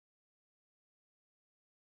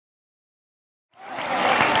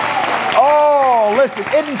Listen,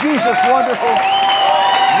 isn't Jesus wonderful?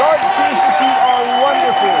 Lord Jesus, you are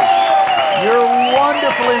wonderful. You're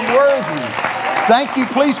wonderful and worthy. Thank you.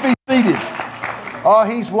 Please be seated. Oh,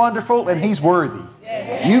 He's wonderful and He's worthy.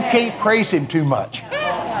 You can't praise Him too much.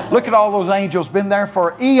 Look at all those angels, been there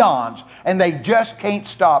for eons, and they just can't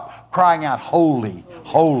stop crying out, holy,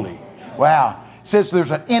 holy. Wow. It says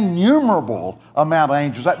there's an innumerable amount of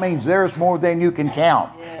angels. That means there's more than you can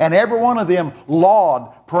count. And every one of them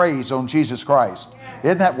laud praise on Jesus Christ.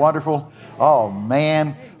 Isn't that wonderful? Oh,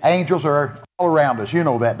 man. Angels are all around us. You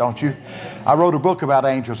know that, don't you? I wrote a book about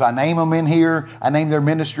angels. I name them in here. I name their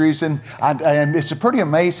ministries, and it's pretty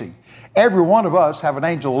amazing. Every one of us have an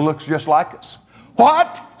angel that looks just like us.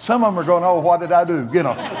 What? Some of them are going, oh, what did I do? You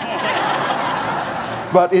know.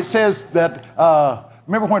 But it says that,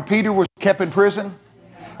 remember when Peter was kept in prison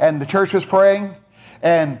and the church was praying,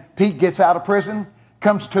 and Pete gets out of prison,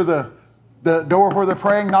 comes to the door where they're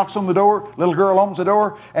praying, knocks on the door, little girl opens the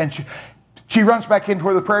door, and she runs back into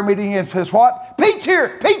where the prayer meeting is and says, what? Pete's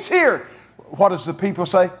here! Pete's here! What does the people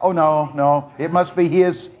say? Oh, no, it must be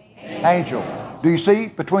his angel. Do you see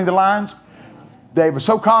between the lines? They were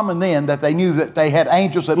so common then that they knew that they had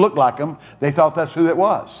angels that looked like them. They thought that's who it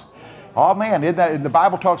was. Oh man, isn't that, the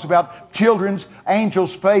Bible talks about children's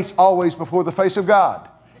angels' face always before the face of God.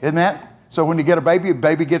 Isn't that? So when you get a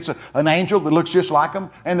baby gets an angel that looks just like them,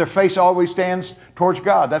 and their face always stands towards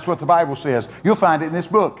God. That's what the Bible says. You'll find it in this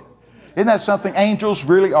book. Isn't that something? Angels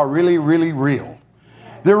really are really real.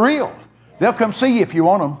 They're real. They'll come see you if you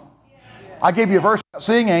want them. I gave you a verse about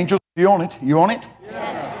seeing angels. You want it? You want it?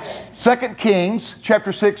 Yes. 2 Kings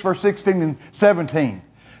chapter 6 verse 16 and 17.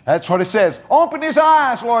 That's what it says. Open his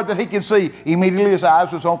eyes, Lord, that he can see. Immediately his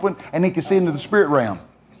eyes was open and he could see into the spirit realm.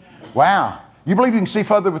 Wow. You believe you can see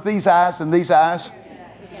further with these eyes than these eyes?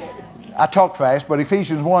 Yes. I talk fast, but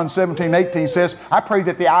Ephesians 1, 17, 18 says, I pray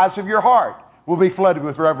that the eyes of your heart will be flooded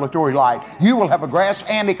with revelatory light. You will have a grasp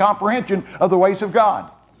and a comprehension of the ways of God.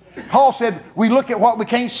 Paul said, we look at what we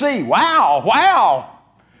can't see. Wow.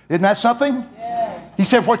 Isn't that something? Yes. He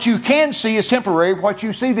said, what you can see is temporary. What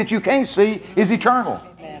you see that you can't see is eternal.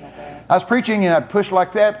 I was preaching and I'd push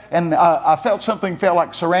like that, and I felt something felt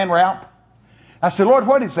like saran wrap. I said, Lord,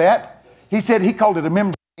 what is that? He said, he called it a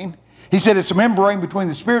membrane. He said, it's a membrane between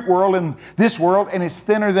the spirit world and this world, and it's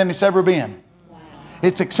thinner than it's ever been. Wow.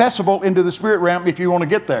 It's accessible into the spirit realm if you want to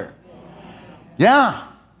get there. Yeah.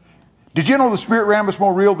 Did you know the spirit realm is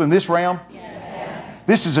more real than this realm? Yes.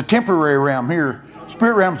 This is a temporary realm here.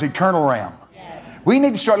 Spirit realm is eternal realm. Yes. We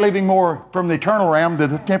need to start living more from the eternal realm to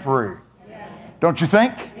the temporary. Don't you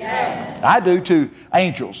think? Yes. I do too.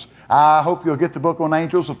 Angels. I hope you'll get the book on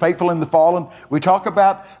angels, the faithful and the fallen. We talk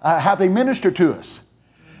about how they minister to us.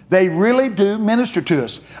 They really do minister to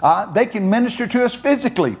us. They can minister to us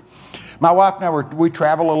physically. My wife and I, we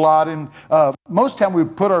travel a lot, and most of the time we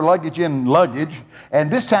put our luggage in luggage. And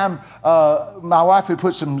this time, my wife would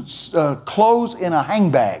put some clothes in a hang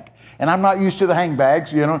bag. And I'm not used to the hang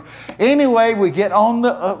bags, you know. Anyway, we get on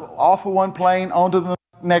off of one plane onto the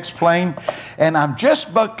next plane, and I'm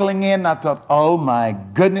just buckling in. I thought, oh my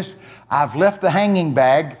goodness, I've left the hanging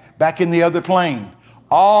bag back in the other plane,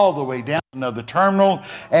 all the way down to another terminal,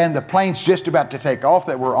 and the plane's just about to take off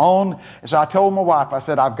that we're on. And so I told my wife, I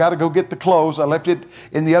said, I've got to go get the clothes. I left it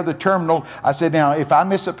in the other terminal. I said, now, if I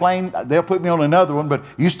miss a plane, they'll put me on another one, but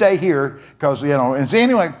you stay here, because, you know. And so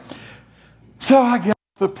anyway, so I get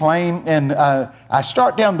off the plane, and I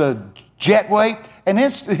start down the jetway, and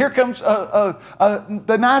here comes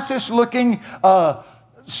the nicest looking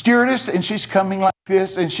stewardess, and she's coming like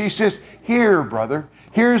this, and she says, here, brother,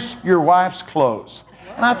 here's your wife's clothes.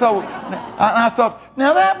 And I thought,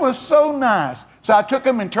 now that was so nice. So I took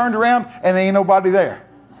them and turned around, and there ain't nobody there.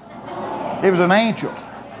 It was an angel.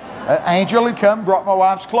 An angel had come, brought my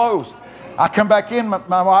wife's clothes. I come back in,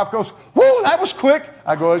 my wife goes, whoo, that was quick.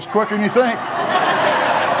 I go, it's quicker than you think.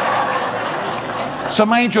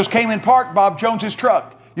 Some angels came and parked Bob Jones's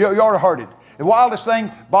truck. You ought to heard it. The wildest thing,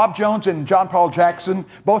 Bob Jones and John Paul Jackson,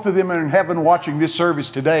 both of them are in heaven watching this service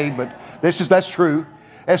today, but that's true.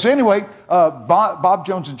 And so anyway, Bob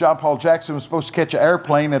Jones and John Paul Jackson were supposed to catch an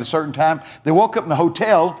airplane at a certain time. They woke up in the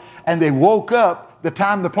hotel, and they woke up the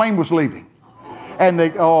time the plane was leaving.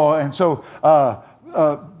 And so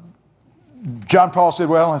John Paul said,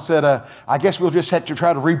 well, I guess we'll just have to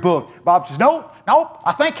try to rebook. Bob says, nope.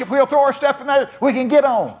 I think if we'll throw our stuff in there, we can get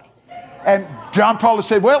on. And John Paul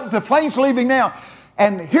said, well, the plane's leaving now.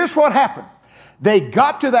 And here's what happened. They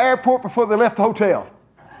got to the airport before they left the hotel.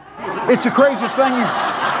 It's the craziest thing.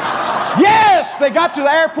 Yes, they got to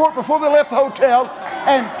the airport before they left the hotel.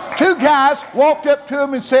 And two guys walked up to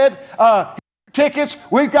them and said, tickets,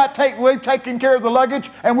 we've taken care of the luggage,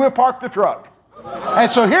 and we'll park the truck.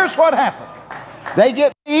 And so here's what happened. They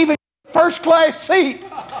get even first class seat.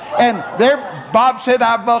 And there, Bob said,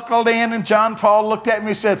 I buckled in, and John Paul looked at me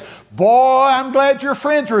and said, boy, I'm glad your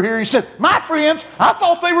friends were here. He said, my friends? I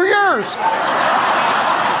thought they were yours.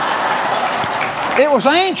 It was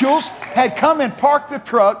angels had come and parked the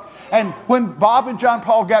truck, and when Bob and John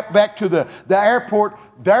Paul got back to the airport,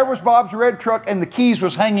 there was Bob's red truck, and the keys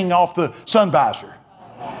was hanging off the sun visor.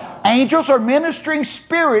 Angels are ministering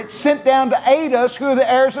spirits sent down to aid us who are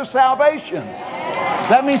the heirs of salvation.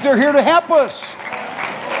 That means they're here to help us.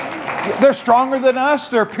 They're stronger than us,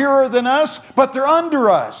 they're purer than us, but they're under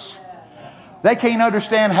us. They can't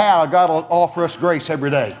understand how God will offer us grace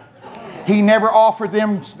every day. He never offered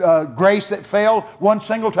them grace that failed one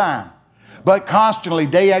single time. But constantly,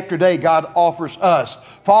 day after day, God offers us,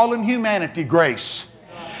 fallen humanity, grace.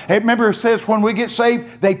 Hey, remember it says when we get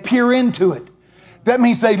saved, they peer into it. That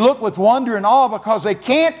means they look with wonder and awe because they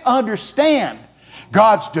can't understand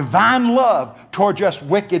God's divine love toward just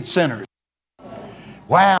wicked sinners.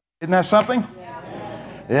 Wow. Isn't that something?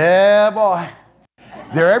 Yeah, boy.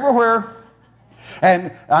 They're everywhere.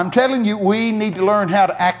 And I'm telling you, we need to learn how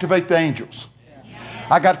to activate the angels.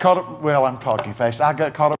 I got caught up, well, I'm talking fast. I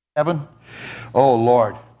got caught up in heaven. Oh,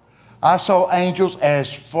 Lord. I saw angels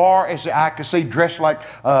as far as the eye could see, dressed like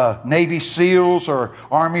Navy SEALs or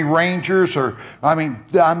Army Rangers, or, I mean,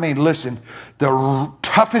 listen, the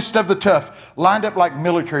toughest of the tough, lined up like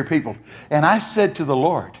military people. And I said to the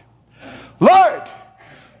Lord, Lord,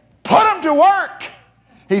 put them to work.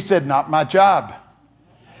 He said, not my job.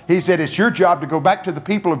 He said, it's your job to go back to the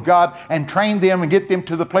people of God and train them and get them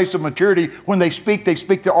to the place of maturity. When they speak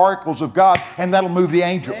the oracles of God, and that'll move the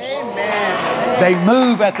angels. Amen. They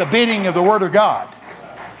move at the bidding of the Word of God.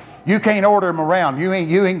 You can't order them around. You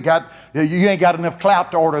ain't got enough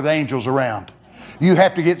clout to order the angels around. You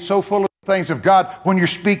have to get so full of the things of God. When you're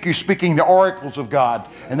speaking the oracles of God.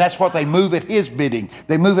 And that's what they move at His bidding.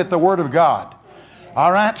 They move at the Word of God.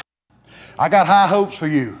 All right? I got high hopes for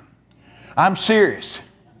you. I'm serious.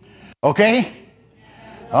 Okay?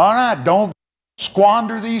 All right, don't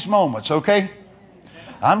squander these moments, okay?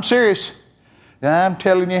 I'm serious. I'm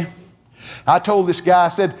telling you. I told this guy, I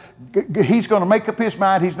said, he's going to make up his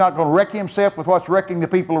mind. He's not going to wreck himself with what's wrecking the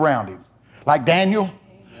people around him. Like Daniel.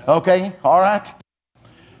 Okay? All right?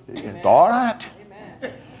 Amen. All right.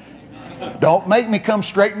 Amen. Don't make me come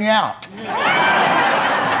straighten you out.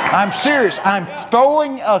 I'm serious. I'm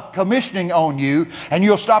throwing a commissioning on you, and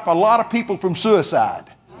you'll stop a lot of people from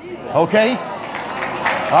suicide. Okay?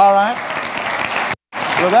 All right.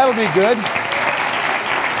 Well, that'll be good.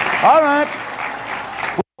 All right.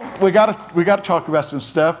 We got to talk about some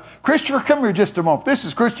stuff. Christopher, come here just a moment. This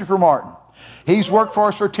is Christopher Martin. He's worked for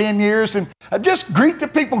us for 10 years, and just greet the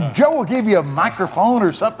people. Joe will give you a microphone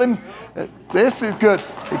or something. This is good.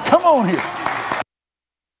 Come on here.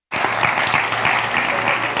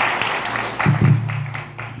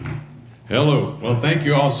 Hello. Well, thank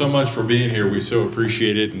you all so much for being here. We so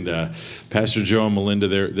appreciate it. And Pastor Joe and Melinda,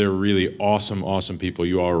 they're really awesome people.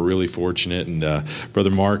 You all are really fortunate. And Brother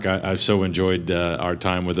Mark, I've so enjoyed our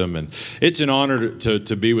time with them. And it's an honor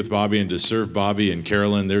to be with Bobby and to serve Bobby and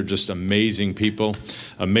Carolyn. They're just amazing people,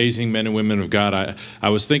 amazing men and women of God. I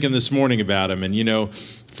was thinking this morning about them. And, you know,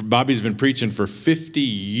 Bobby's been preaching for 50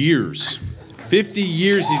 years. 50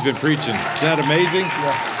 years he's been preaching. Isn't that amazing?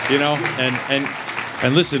 Yeah. You know,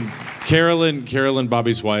 and listen, Carolyn,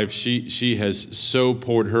 Bobby's wife, she has so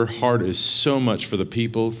poured, her heart is so much for the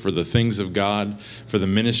people, for the things of God, for the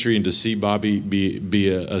ministry, and to see Bobby be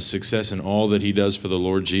a success in all that he does for the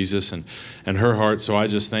Lord Jesus and her heart. So I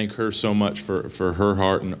just thank her so much for her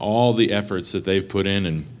heart and all the efforts that they've put in,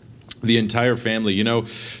 and the entire family. You know,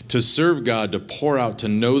 to serve God, to pour out, to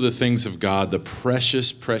know the things of God, the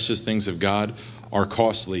precious, precious things of God are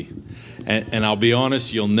costly. And I'll be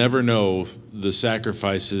honest, you'll never know the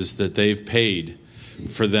sacrifices that they've paid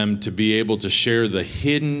for them to be able to share the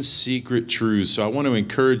hidden secret truths. So I want to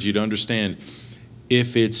encourage you to understand,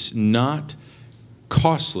 if it's not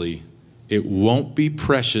costly, it won't be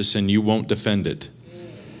precious and you won't defend it.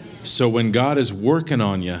 So when God is working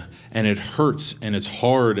on you and it hurts and it's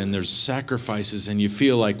hard and there's sacrifices and you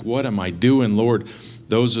feel like, what am I doing, Lord?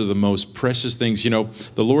 Those are the most precious things. You know,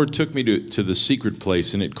 the Lord took me to the secret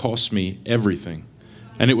place, and it cost me everything.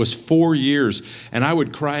 And it was 4 years, and I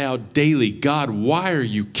would cry out daily, God, why are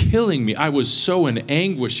you killing me? I was so in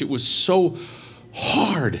anguish. It was so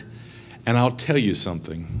hard. And I'll tell you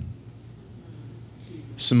something.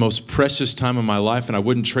 It's the most precious time of my life, and I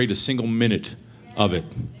wouldn't trade a single minute of it.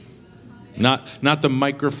 Not the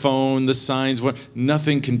microphone, the signs,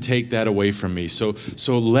 nothing can take that away from me. So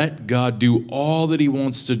let God do all that He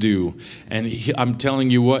wants to do. And I'm telling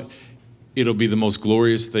you what, it'll be the most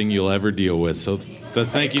glorious thing you'll ever deal with. So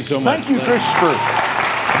thank you so much. Thank you, Christopher.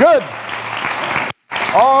 Good.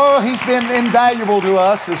 Oh, he's been invaluable to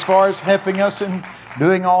us as far as helping us and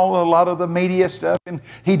doing a lot of the media stuff. And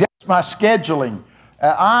he does my scheduling.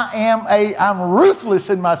 I'm ruthless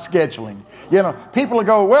in my scheduling. You know, people will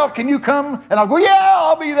go, well, can you come? And I'll go, yeah,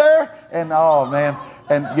 I'll be there. And oh man,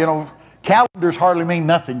 and you know, calendars hardly mean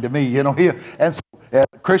nothing to me. You know, and so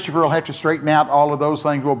Christopher will have to straighten out all of those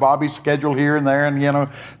things. Well, Bobby's schedule here and there, and you know.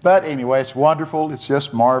 But anyway, it's wonderful. It's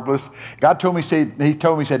just marvelous. God told me,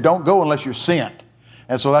 he said, don't go unless you're sent.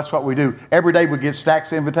 And so that's what we do. Every day we get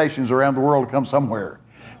stacks of invitations around the world to come somewhere.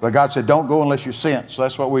 But God said, don't go unless you're sent. So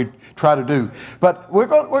that's what we try to do. But we're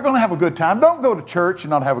going to have a good time. Don't go to church and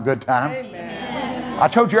not have a good time. Amen. I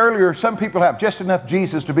told you earlier, some people have just enough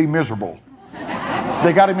Jesus to be miserable.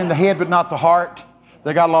 They got him in the head but not the heart.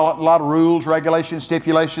 They got a lot of rules, regulations,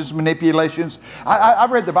 stipulations, manipulations.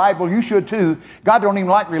 I've read the Bible. You should too. God don't even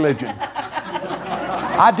like religion.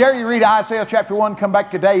 I dare you read Isaiah chapter 1, come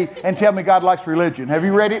back today and tell me God likes religion. Have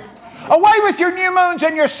you read it? Away with your new moons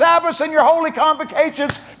and your Sabbaths and your holy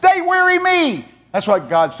convocations. They weary me. That's what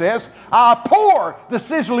God says. I abhor the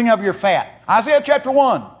sizzling of your fat. Isaiah chapter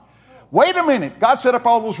 1. Wait a minute. God set up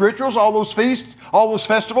all those rituals, all those feasts, all those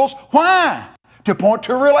festivals. Why? To point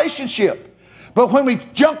to a relationship. But when we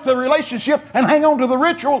junk the relationship and hang on to the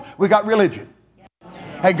ritual, we got religion.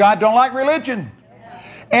 Hey, God don't like religion.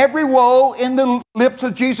 Every woe in the lips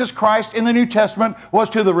of Jesus Christ in the New Testament was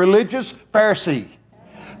to the religious Pharisee.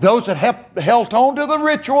 Those that held on to the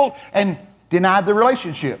ritual and denied the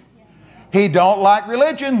relationship. He don't like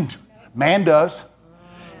religion. Man does.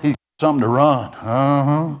 He's something to run.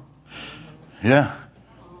 Yeah.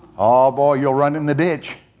 Oh boy, you'll run in the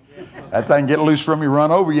ditch. That thing get loose from you, run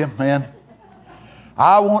over you, man.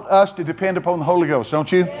 I want us to depend upon the Holy Ghost, don't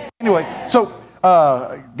you? Anyway, so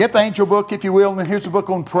get the angel book, if you will, and then here's a book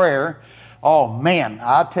on prayer. Oh man,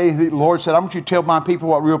 I tell you, the Lord said, I want you to tell my people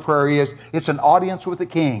what real prayer is. It's an audience with the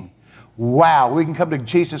King. Wow, we can come to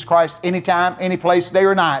Jesus Christ anytime, any place, day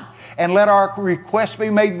or night, and let our requests be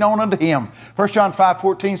made known unto Him. 1 John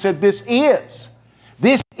 5:14 said, this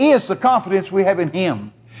is the confidence we have in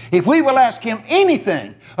Him. If we will ask Him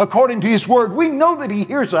anything according to His Word, we know that He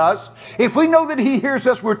hears us. If we know that He hears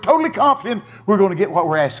us, we're totally confident we're going to get what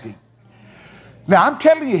we're asking. Now, I'm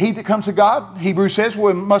telling you, he that comes to God, Hebrews says,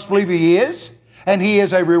 we must believe He is, and He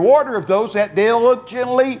is a rewarder of those that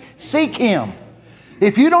diligently seek Him.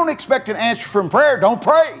 If you don't expect an answer from prayer, don't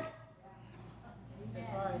pray.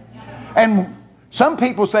 And some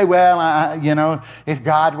people say, well, you know, if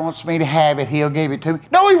God wants me to have it, He'll give it to me.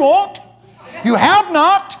 No, He won't. You have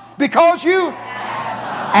not because you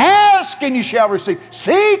ask and you shall receive.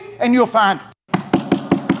 Seek and you'll find.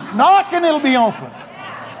 Knock and it'll be open.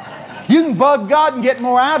 You can bug God and get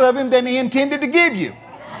more out of Him than He intended to give you.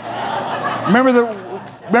 Remember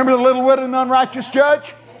the little widow and the unrighteous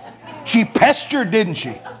judge? She pestered, didn't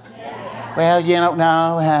she? Well, you know,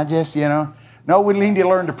 no, I just, you know. No, we need to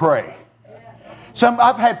learn to pray.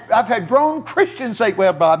 I've had grown Christians say,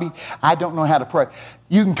 well, Bobby, I don't know how to pray.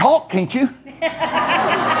 You can talk, can't you?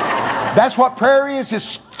 That's what prayer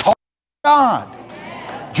is talk to God.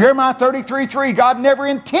 Jeremiah 33:3, God never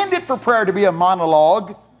intended for prayer to be a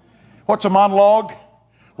monologue. What's a monologue?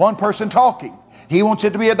 One person talking. He wants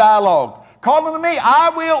it to be a dialogue. Call unto me, I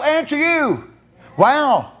will answer you.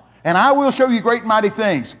 Wow. And I will show you great and mighty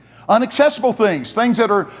things. Unaccessible things. Things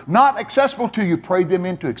that are not accessible to you, pray them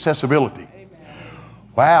into accessibility.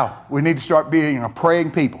 Wow. We need to start being a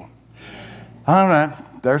praying people. All right.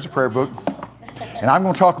 There's a prayer book. And I'm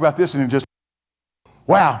going to talk about this in just...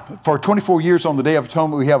 Wow. For 24 years on the Day of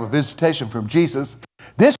Atonement, we have a visitation from Jesus.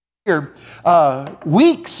 This year,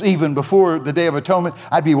 weeks even before the Day of Atonement,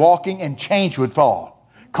 I'd be walking and change would fall.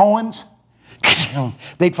 Coins,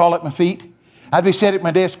 they'd fall at my feet. I'd be sitting at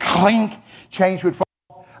my desk, clink, change would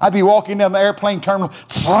fall. I'd be walking down the airplane terminal,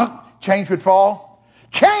 slunk, change would fall.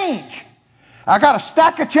 Change! I got a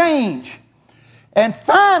stack of change. And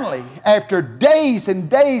finally, after days and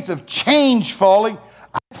days of change falling,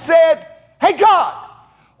 I said, hey God,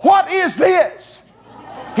 what is this?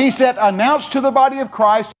 He said, announce to the body of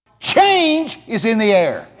Christ, change is in the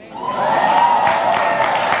air.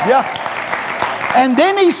 Yeah. And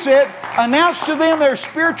then he said, announce to them their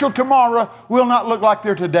spiritual tomorrow will not look like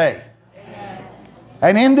their today.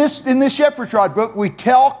 And in this Shepherd's Rod book, we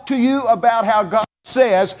talk to you about how God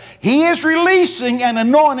says He is releasing an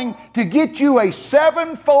anointing to get you a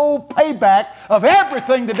sevenfold payback of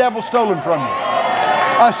everything the devil's stolen from you.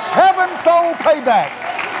 A sevenfold payback.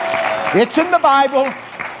 It's in the Bible.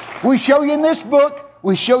 We show you in this book.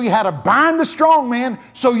 We show you how to bind the strong man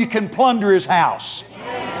so you can plunder his house.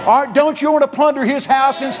 Don't you want to plunder his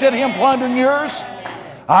house instead of him plundering yours?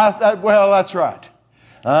 Well, that's right.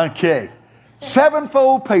 Okay.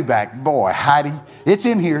 Sevenfold payback. Boy, Heidi, it's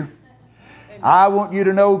in here. I want you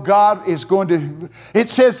to know God is going to, it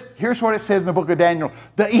says, here's what it says in the book of Daniel.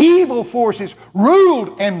 The evil forces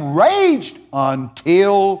ruled and raged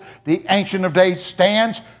until the Ancient of Days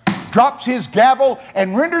stands, drops his gavel,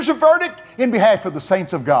 and renders a verdict in behalf of the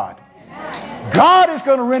saints of God. God is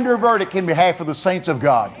going to render a verdict in behalf of the saints of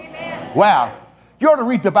God. Wow. You ought to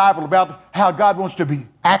read the Bible about how God wants to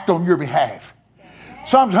act on your behalf.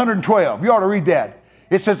 Psalms 112, you ought to read that.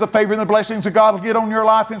 It says the favor and the blessings of God will get on your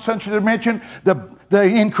life in such a dimension. The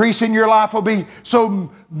increase in your life will be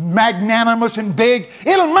so magnanimous and big.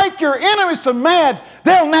 It'll make your enemies so mad,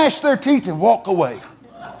 they'll gnash their teeth and walk away.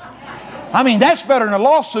 I mean, that's better than a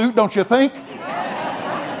lawsuit, don't you think?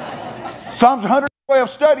 Psalms 112,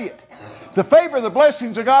 study it. The favor and the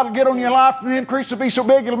blessings of God will get on your life, and the increase will be so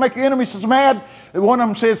big, it'll make your enemies so mad. One of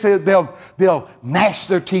them says they'll gnash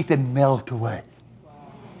their teeth and melt away.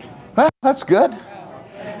 Well, that's good.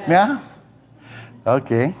 Yeah?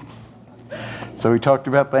 Okay. So we talked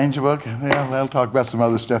about the angel book. Yeah, we'll talk about some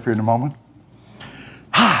other stuff here in a moment.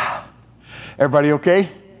 Everybody okay?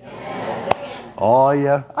 Yes. Oh,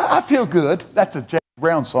 yeah. I feel good. That's a James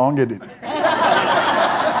Brown song, isn't it? Did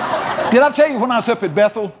I tell you when I was up at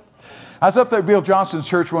Bethel? I was up there at Bill Johnson's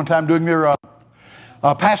church one time doing their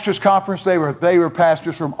pastors' conference. They were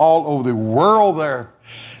pastors from all over the world there.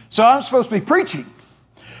 So I'm supposed to be preaching.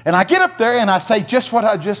 And I get up there and I say just what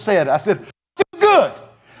I just said. I said, I feel good.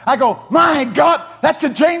 I go, my God, that's a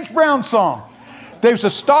James Brown song. There was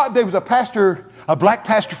a pastor, a black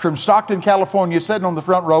pastor from Stockton, California, sitting on the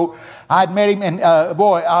front row. I'd met him, and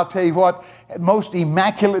boy, I'll tell you what, most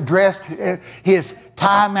immaculate dressed. His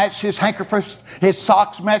tie matched his handkerchief, his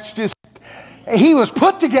socks matched his. He was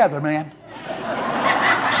put together, man.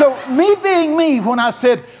 So me being me, when I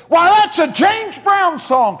said, "Why, that's a James Brown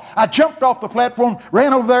song," I jumped off the platform,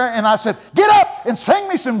 ran over there, and I said, "Get up and sing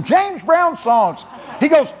me some James Brown songs." He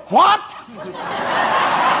goes, "What?"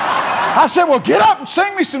 I said, "Well, get up and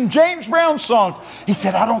sing me some James Brown songs." He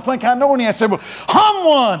said, "I don't think I know any." I said, "Well, hum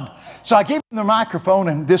one." So I gave him the microphone,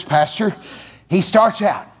 and this pastor, he starts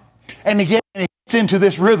out, and he gets into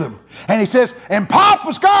this rhythm, and he says, "And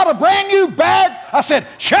Papa's got a brand new bag." I said,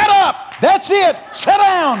 "Shut up. That's it. Sit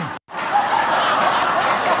down."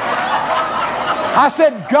 I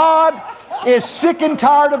said, God is sick and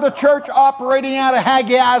tired of the church operating out of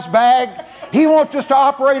Haggai's bag. He wants us to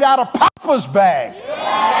operate out of Papa's bag.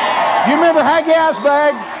 You remember Haggai's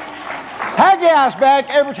bag? Haggai's bag,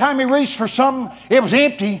 every time he reached for something, it was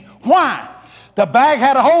empty. Why? The bag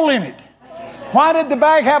had a hole in it. Why did the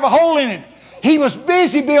bag have a hole in it? He was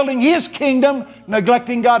busy building his kingdom,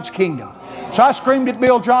 neglecting God's kingdom. So I screamed at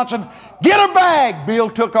Bill Johnson, "Get a bag!" Bill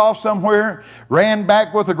took off somewhere, ran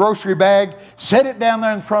back with a grocery bag, set it down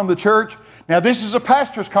there in front of the church. Now this is a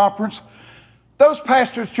pastor's conference. Those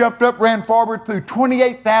pastors jumped up, ran forward, threw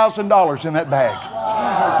 $28,000 in that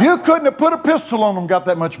bag. You couldn't have put a pistol on them, got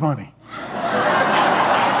that much money.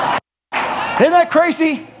 Isn't that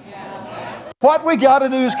crazy? What we got to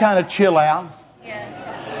do is kind of chill out.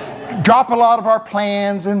 Drop a lot of our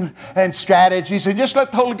plans and strategies and just let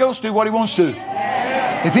the Holy Ghost do what He wants to.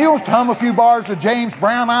 If He wants to hum a few bars of James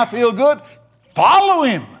Brown, "I Feel Good," follow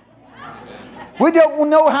Him. We don't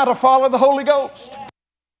know how to follow the Holy Ghost.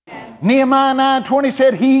 Nehemiah 9:20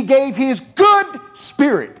 said He gave His good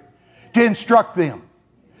Spirit to instruct them.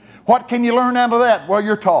 What can you learn out of that? Well,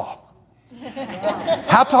 you're tall.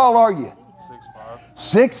 How tall are you? 6'5".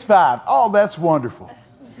 6'5". Oh, that's wonderful.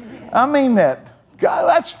 I mean that. God,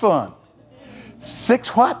 that's fun.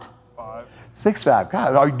 6 what? 5. 6'5".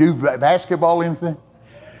 God, are you do basketball or anything?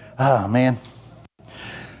 Oh, man.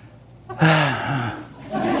 I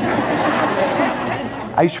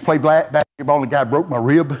used to play basketball and the guy broke my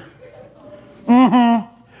rib.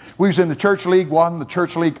 We was in the church league, won the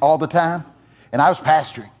church league all the time, and I was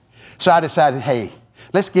pastoring. So I decided, hey,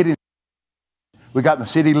 let's get in. We got in the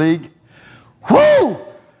city league. Whoo!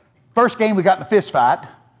 First game we got in a fist fight.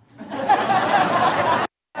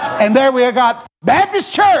 And there we got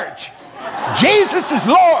Baptist Church. Jesus is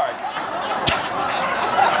Lord.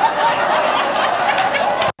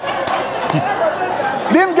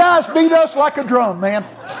 Them guys beat us like a drum, man.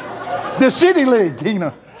 The city league, you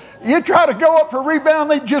know. You try to go up for a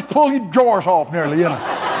rebound, they just pull your drawers off nearly, you know.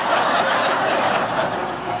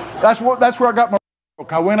 That's where I got my.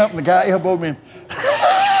 I went up and the guy elbowed me.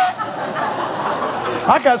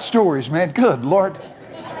 I got stories, man. Good Lord.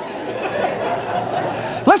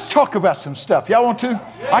 Let's talk about some stuff. Y'all want to?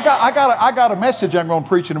 I got a message I'm going to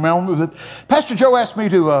preach in a moment. Pastor Joe asked me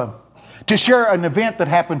to to share an event that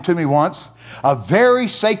happened to me once, a very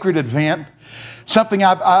sacred event, something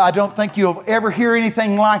I don't think you'll ever hear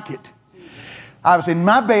anything like it. I was in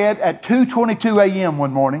my bed at 2:22 a.m.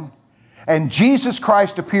 one morning, and Jesus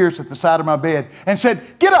Christ appears at the side of my bed and said,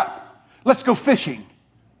 "Get up, let's go fishing."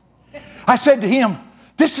 I said to him,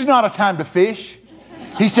 "This is not a time to fish."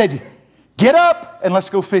 He said, "Get up and let's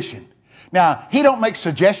go fishing." Now, he don't make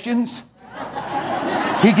suggestions.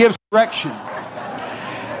 He gives direction.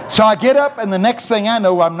 So I get up, and the next thing I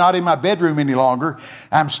know, I'm not in my bedroom any longer.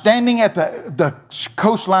 I'm standing at the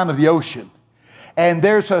coastline of the ocean. And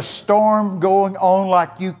there's a storm going on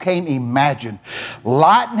like you can't imagine.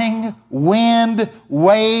 Lightning, wind,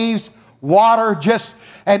 waves, water,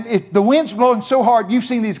 the wind's blowing so hard. You've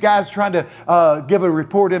seen these guys trying to give a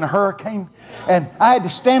report in a hurricane. And I had to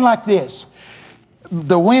stand like this.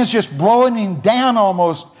 The wind's just blowing him down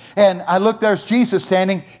almost. And I look, there's Jesus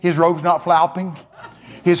standing. His robe's not flapping.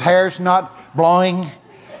 His hair's not blowing.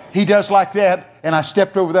 He does like that. And I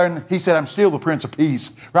stepped over there, and he said, "I'm still the Prince of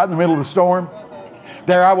Peace," right in the middle of the storm.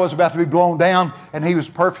 There I was about to be blown down, and he was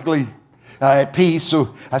perfectly at peace. So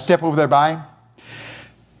I step over there by him.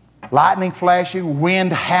 Lightning flashing,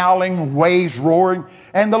 wind howling, waves roaring.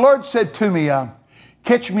 And the Lord said to me,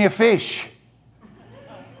 "Catch me a fish."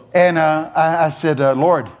 And I said,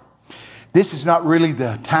 "Lord, this is not really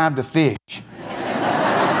the time to fish."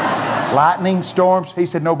 Lightning, storms. He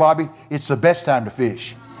said, "No, Bobby, it's the best time to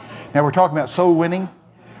fish." Now we're talking about soul winning.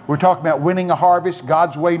 We're talking about winning a harvest,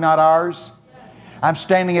 God's way, not ours. I'm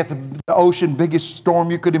standing at the ocean, biggest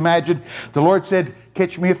storm you could imagine. The Lord said,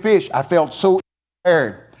 "Catch me a fish." I felt so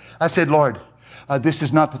prepared. I said, "Lord, this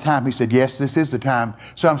is not the time." He said, "Yes, this is the time."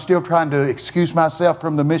 So I'm still trying to excuse myself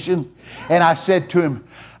from the mission. And I said to him,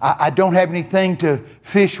 I don't have anything to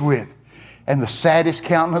fish with." And the saddest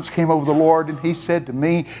countenance came over the Lord, and he said to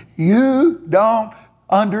me, "You don't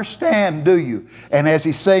understand, do you?" And as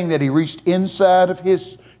he's saying that, he reached inside of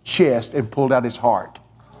his chest and pulled out his heart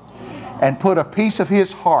and put a piece of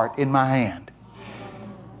his heart in my hand.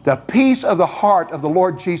 The piece of the heart of the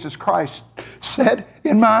Lord Jesus Christ said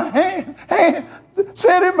in my hand,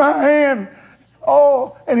 said in my hand.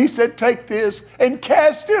 Oh, and he said, "Take this and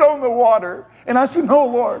cast it on the water." And I said, "No,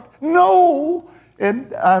 Lord, no."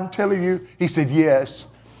 And I'm telling you, he said, "Yes."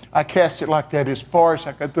 I cast it like that as far as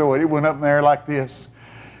I could throw it. It went up in there like this.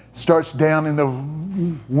 Starts down in the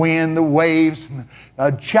wind, the waves, and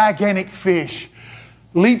a gigantic fish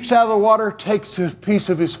leaps out of the water, takes a piece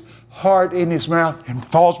of his heart in his mouth, and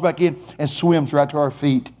falls back in and swims right to our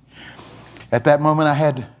feet. At that moment, I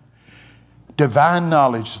had divine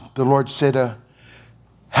knowledge. The Lord said,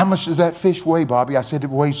 "How much does that fish weigh, Bobby?" I said, "It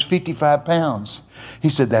weighs 55 pounds. He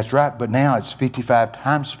said, "That's right, but now it's 55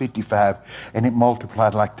 times 55, and it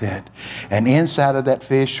multiplied like that. And inside of that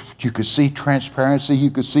fish, you could see transparency.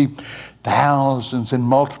 You could see thousands and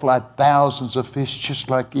multiplied thousands of fish just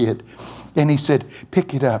like it. And he said,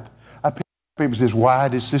 "Pick it up." I picked it up. It was as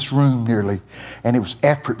wide as this room nearly, and it was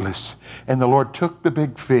effortless. And the Lord took the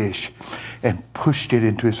big fish and pushed it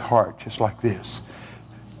into his heart just like this.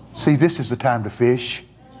 See, this is the time to fish.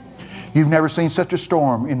 You've never seen such a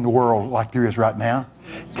storm in the world like there is right now.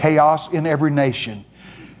 Chaos in every nation.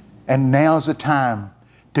 And now's the time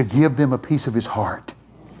to give them a piece of his heart.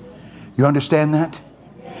 You understand that?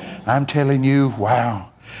 I'm telling you, wow.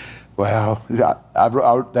 Wow.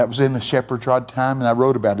 That was in the Shepherd's Rod time, and I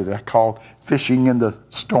wrote about it. I called Fishing in the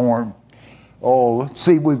Storm. Oh,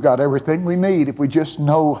 see, we've got everything we need if we just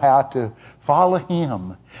know how to follow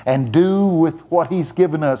him and do with what he's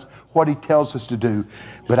given us, what he tells us to do.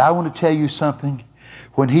 But I want to tell you something.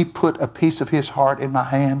 When he put a piece of his heart in my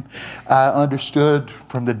hand, I understood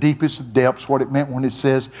from the deepest of depths what it meant when it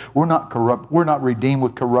says, we're not corrupt, we're not redeemed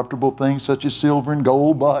with corruptible things such as silver and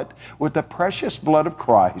gold, but with the precious blood of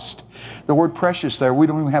Christ. The word precious there, we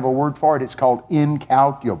don't even have a word for it. It's called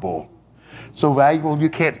incalculable. So valuable, you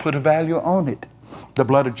can't put a value on it. The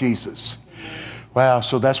blood of Jesus. Wow,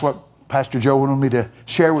 so that's what Pastor Joe wanted me to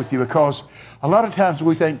share with you, because a lot of times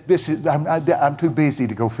we think I'm too busy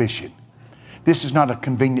to go fishing. This is not a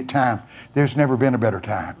convenient time. There's never been a better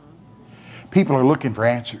time. People are looking for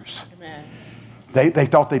answers. Amen. They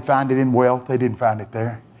thought they'd find it in wealth. They didn't find it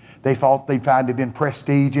there. They thought they'd find it in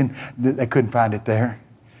prestige, and they couldn't find it there.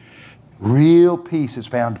 Real peace is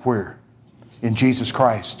found where? In Jesus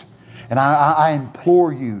Christ. And I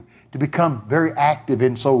implore you to become very active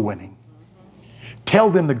in soul winning.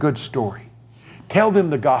 Tell them the good story. Tell them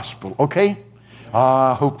the gospel, okay?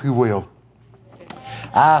 I hope you will.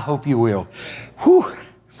 I hope you will. Whew.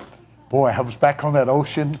 Boy, I was back on that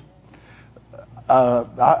ocean.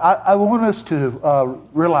 I want us to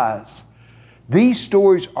realize These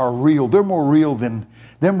stories are real. They're more real than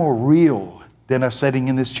us sitting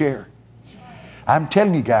in this chair. I'm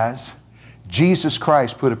telling you guys, Jesus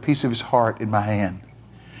Christ put a piece of his heart in my hand.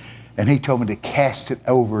 And he told me to cast it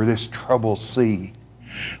over this troubled sea.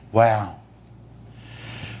 Wow.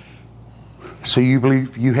 So you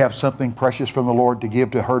believe you have something precious from the Lord to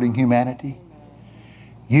give to hurting humanity?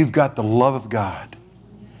 You've got the love of God.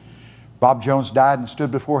 Bob Jones died and stood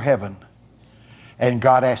before heaven. And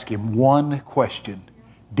God asked him one question.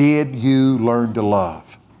 Did you learn to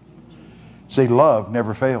love? See, love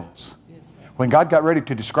never fails. When God got ready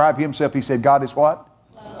to describe himself, he said, God is what?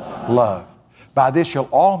 Love. By this shall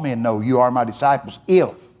all men know you are my disciples,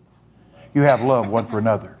 if you have love one for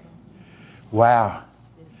another. Wow.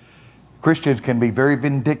 Christians can be very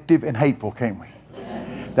vindictive and hateful, can't we?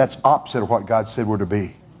 That's opposite of what God said we're to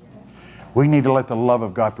be. We need to let the love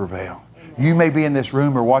of God prevail. You may be in this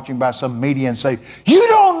room or watching by some media and say, you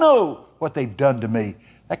don't know what they've done to me.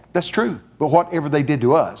 That's true. But whatever they did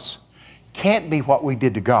to us can't be what we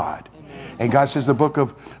did to God. And God says in the book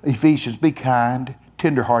of Ephesians, be kind,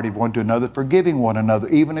 tenderhearted one to another, forgiving one another,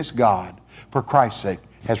 even as God, for Christ's sake,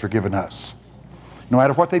 has forgiven us. No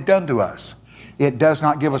matter what they've done to us, it does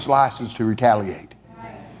not give us license to retaliate.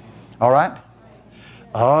 All right?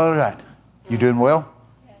 All right. You doing well?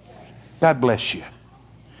 God bless you.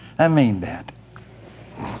 I mean that.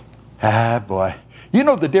 Ah, boy. You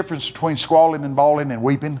know the difference between squalling and bawling and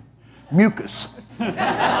weeping? Mucus.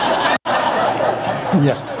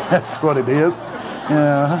 Yeah, that's what it is.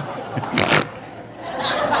 Yeah.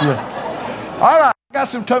 All right, I got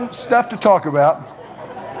some stuff to talk about.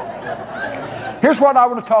 Here's what I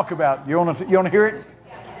want to talk about. You want to hear it?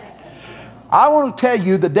 I want to tell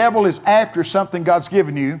you the devil is after something God's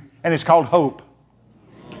given you, and it's called hope.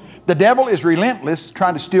 The devil is relentless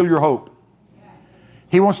trying to steal your hope.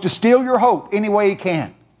 He wants to steal your hope any way he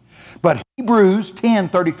can. But Hebrews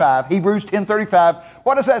 10:35,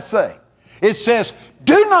 what does that say? It says,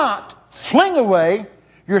 do not fling away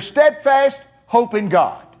your steadfast hope in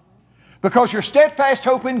God, because your steadfast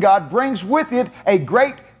hope in God brings with it a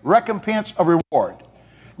great recompense of reward.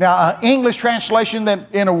 Now, English translation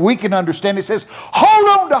that we can understand, it says,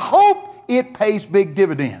 hold on to hope, it pays big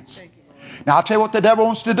dividends. Now, I'll tell you what the devil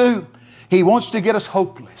wants to do. He wants to get us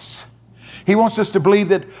hopeless. He wants us to believe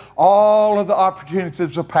that all of the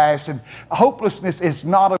opportunities are past, and hopelessness is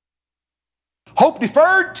not a... Hope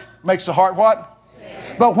deferred makes the heart what?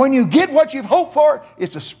 Sad. But when you get what you've hoped for,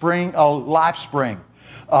 it's a spring, a life spring,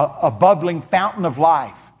 a bubbling fountain of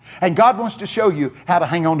life. And God wants to show you how to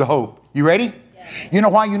hang on to hope. You ready? Yes. You know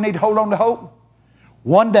why you need to hold on to hope?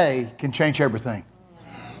 One day can change everything.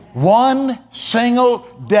 One single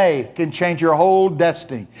day can change your whole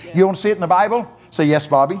destiny. Yes. You want to see it in the Bible? Say yes,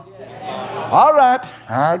 Bobby. Yes. All right.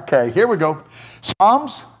 Okay, here we go.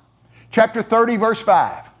 Psalms chapter 30, verse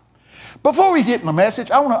 5. Before we get in the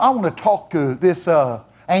message, I want to talk to this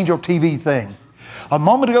Angel TV thing. A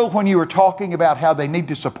moment ago when you were talking about how they need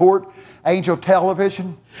to support Angel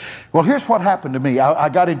Television, well, here's what happened to me. I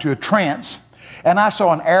got into a trance, and I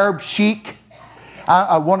saw an Arab sheik,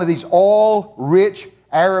 one of these all rich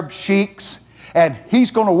Arab sheiks, and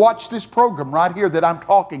he's going to watch this program right here that I'm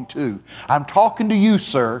talking to. I'm talking to you,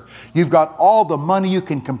 sir. You've got all the money you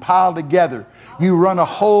can compile together. You run a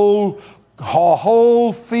whole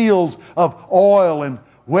field of oil and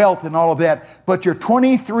wealth and all of that, but your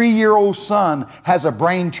 23-year-old son has a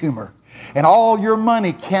brain tumor. And all your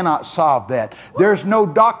money cannot solve that. There's no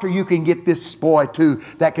doctor you can get this boy to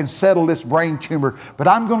that can settle this brain tumor. But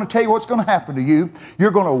I'm going to tell you what's going to happen to you.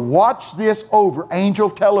 You're going to watch this over Angel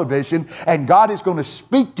Television, and God is going to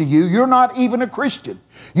speak to you. You're not even a Christian.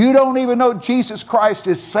 You don't even know Jesus Christ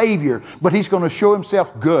is Savior, but He's going to show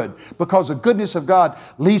Himself good, because the goodness of God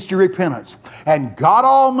leads to repentance. And God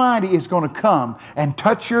Almighty is going to come and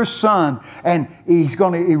touch your son, and He's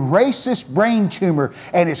going to erase this brain tumor,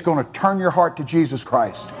 and it's going to turn your heart to Jesus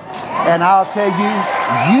Christ. And I'll tell you,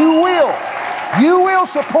 you will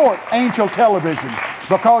support Angel Television,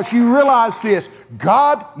 because you realize this: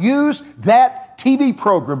 God used that TV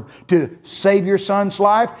program to save your son's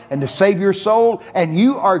life and to save your soul, and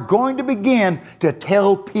you are going to begin to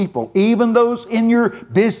tell people, even those in your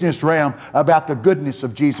business realm, about the goodness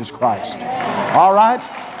of Jesus Christ. All right?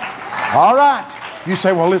 All right. You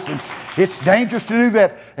say, well, listen, it's dangerous to do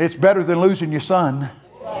that. It's better than losing your son.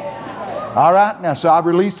 All right, now, so I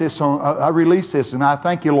release this, and I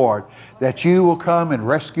thank you, Lord, that you will come and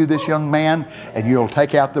rescue this young man, and you'll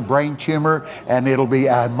take out the brain tumor, and it'll be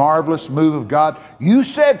a marvelous move of God. You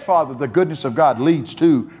said, Father, the goodness of God leads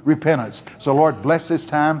to repentance. So, Lord, bless this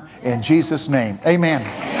time in Jesus' name. Amen.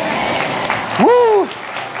 Woo!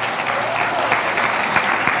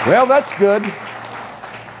 Well, that's good.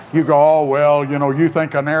 You go, oh, well, you know, you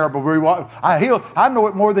think an Arab will be... I know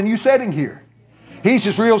it more than you sitting here. He's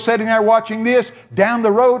just real sitting there watching this down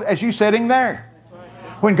the road as you sitting there.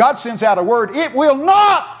 When God sends out a word, it will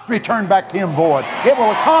not return back to Him void. It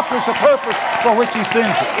will accomplish the purpose for which He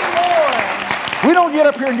sends it. We don't get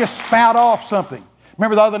up here and just spout off something.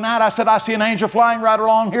 Remember the other night I said, I see an angel flying right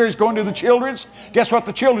along here. He's going to the children's. Guess what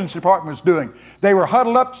the children's department is doing? They were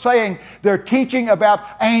huddled up saying they're teaching about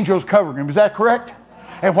angels covering them. Is that correct?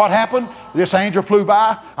 And what happened? This angel flew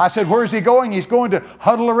by. I said, where's he going? He's going to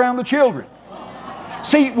huddle around the children.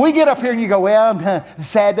 See, we get up here and you go, well,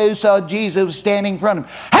 Sadhu saw Jesus standing in front of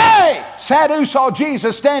him. Hey! Sadhu saw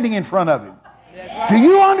Jesus standing in front of him. Do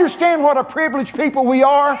you understand what a privileged people we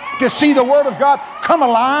are to see the Word of God come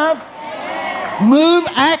alive, move,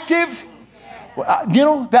 active? You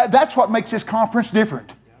know, that's what makes this conference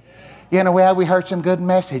different. You know, well, we heard some good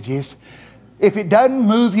messages. If it doesn't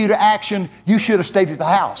move you to action, you should have stayed at the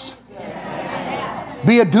house.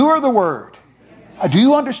 Be a doer of the Word. Do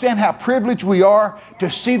you understand how privileged we are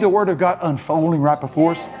to see the Word of God unfolding right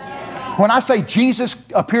before us? When I say Jesus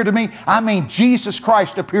appeared to me, I mean Jesus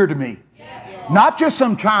Christ appeared to me. Not just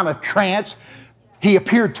some kind of trance. He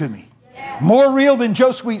appeared to me. More real than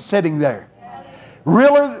Joe Sweet sitting there.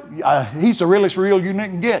 Realer, he's the realest real you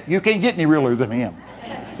can get. You can't get any realer than him.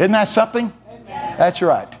 Isn't that something? That's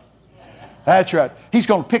right. That's right. He's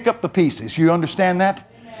going to pick up the pieces. You understand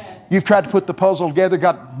that? You've tried to put the puzzle together,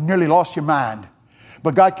 got nearly lost your mind.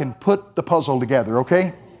 But God can put the puzzle together,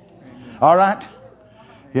 okay? All right?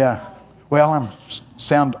 Yeah. Well, I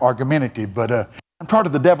sound argumentative, but I'm tired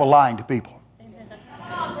of the devil lying to people.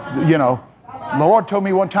 You know, the Lord told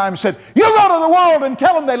me one time, He said, you go to the world and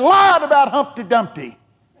tell them they lied about Humpty Dumpty.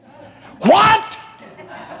 What?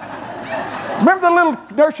 Remember the little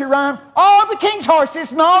nursery rhyme? All the king's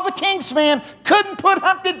horses and all the king's men couldn't put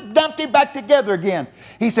Humpty Dumpty back together again.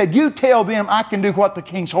 He said, you tell them I can do what the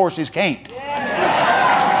king's horses can't.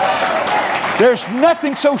 There's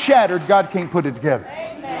nothing so shattered God can't put it together.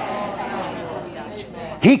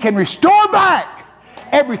 He can restore back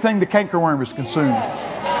everything the cankerworm has consumed.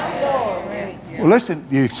 Well, listen,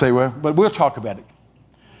 you say, well, but we'll talk about it.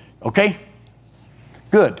 Okay?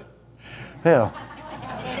 Good. Well,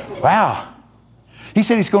 wow. He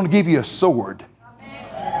said He's going to give you a sword.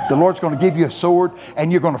 The Lord's going to give you a sword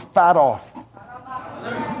and you're going to fight off.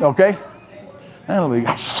 Okay? Hallelujah.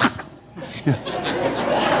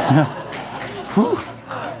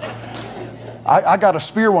 I got a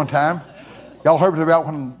spear one time. Y'all heard about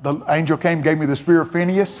when the angel came and gave me the spear of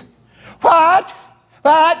Phineas? What?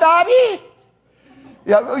 What, Bobby?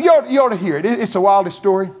 Yeah, you ought to hear it. It's the wildest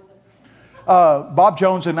story. Bob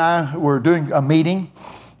Jones and I were doing a meeting,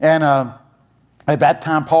 and at that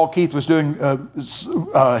time, Paul Keith was doing,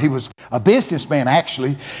 he was a businessman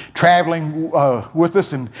actually, traveling with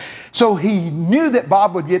us. And so he knew that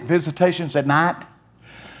Bob would get visitations at night.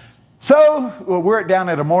 So we're down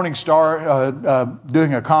at a Morning Star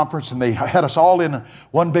doing a conference, and they had us all in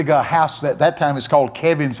one big house. At that time it's called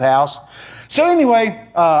Kevin's house. So anyway,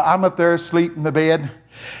 I'm up there asleep in the bed,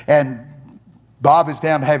 and Bob is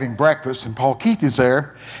down having breakfast, and Paul Keith is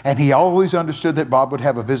there, and he always understood that Bob would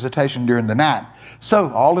have a visitation during the night. So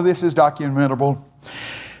all of this is documentable.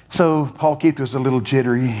 So Paul Keith was a little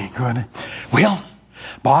jittery, going, well,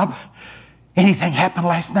 Bob, anything happened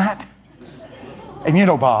last night? And you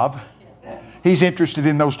know Bob, he's interested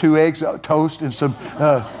in those 2 eggs, toast, and some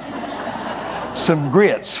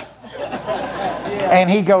grits. And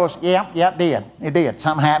he goes, yeah, it did. It did.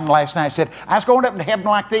 Something happened last night. He said, I was going up into heaven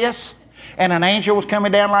like this, and an angel was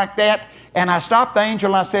coming down like that, and I stopped the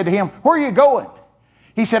angel and I said to him, where are you going?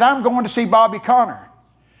 He said, I'm going to see Bobby Connor.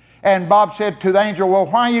 And Bob said to the angel, well,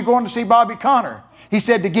 why are you going to see Bobby Connor? He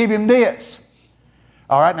said, to give him this.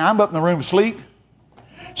 All right, now I'm up in the room asleep.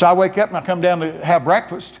 So I wake up and I come down to have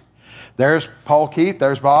breakfast. There's Paul Keith,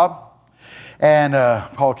 there's Bob. And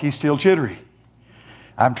Paul Keith's still jittery.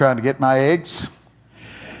 I'm trying to get my eggs.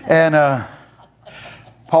 And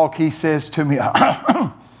Paul Keith says to me,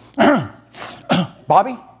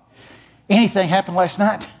 Bobby, anything happened last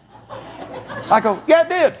night? I go, yeah, it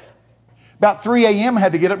did. About 3 a.m. I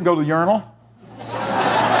had to get up and go to the urinal.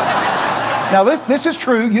 Now this is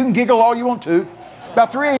true. You can giggle all you want to.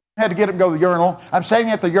 About 3 a.m. I had to get up and go to the urinal. I'm sitting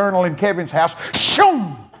at the urinal in Kevin's house.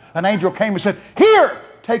 Shoom! An angel came and said, here,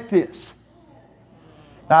 take this.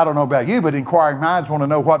 Now, I don't know about you, but inquiring minds want to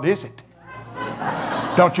know, what is it?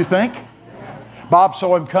 Don't you think? Bob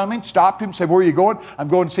saw him coming, stopped him, said, where are you going? I'm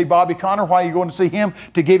going to see Bobby Connor. Why are you going to see him?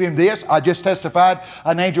 To give him this. I just testified.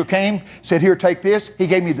 An angel came, said, here, take this. He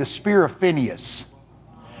gave me the spear of Phineas.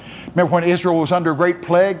 Remember when Israel was under a great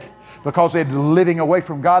plague? because they'd been living away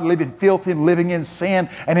from God, living filthy and living in sin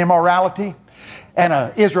and immorality. And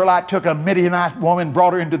an Israelite took a Midianite woman,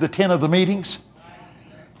 brought her into the tent of the meetings.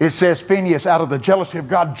 It says Phinehas, out of the jealousy of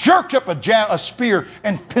God, jerked up a spear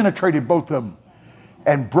and penetrated both of them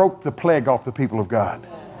and broke the plague off the people of God.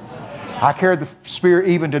 I carry the spear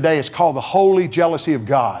even today. It's called the holy jealousy of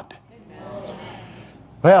God.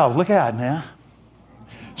 Well, look out now.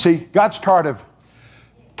 See, God's tired of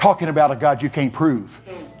talking about a God you can't prove.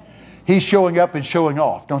 He's showing up and showing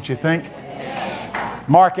off, don't you think?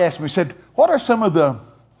 Mark asked me, he said, what are some of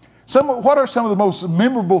the most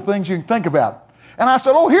memorable things you can think about? And I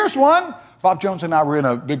said, oh, here's one. Bob Jones and I were in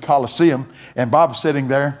a big coliseum, and Bob's sitting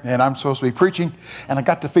there, and I'm supposed to be preaching, and I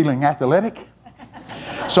got to feeling athletic.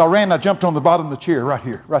 So I jumped on the bottom of the chair right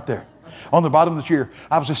here, right there, on the bottom of the chair.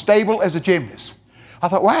 I was as stable as a gymnast. I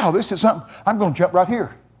thought, wow, this is something. I'm going to jump right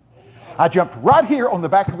here. I jumped right here on the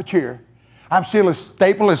back of a chair. I'm still as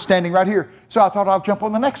stable as standing right here. So I thought I'll jump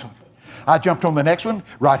on the next one. I jumped on the next one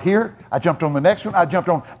right here. I jumped on the next one. I jumped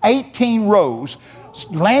on 18 rows,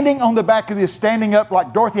 landing on the back of this, standing up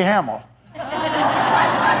like Dorothy Hamill.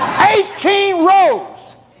 18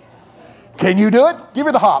 rows. Can you do it? Give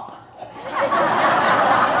it a hop.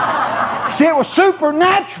 See, it was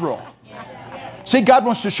supernatural. See, God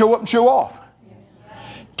wants to show up and show off.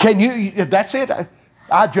 Can you? That's it.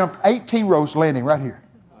 I jumped 18 rows landing right here.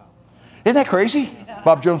 Isn't that crazy?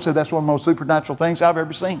 Bob Jones said that's one of the most supernatural things I've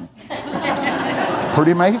ever seen.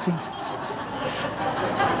 Pretty amazing.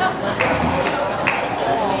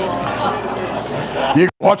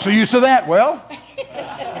 What's the use of that? Well,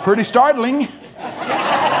 pretty startling.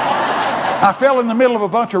 I fell in the middle of a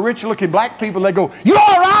bunch of rich-looking black people. They go, you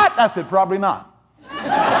all right? I said, probably not.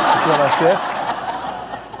 That's what I said.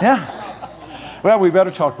 Yeah. Well, we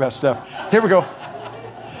better talk about stuff. Here we go.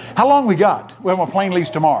 How long we got? Well, my plane leaves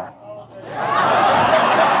tomorrow.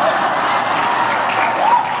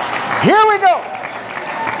 Here we go.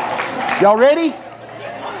 Y'all ready?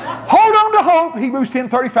 Hold on to hope. Hebrews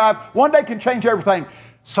 10:35. One day can change everything.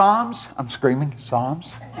 Psalms, I'm screaming,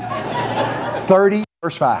 Psalms 30,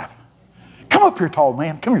 verse 5. Come up here, tall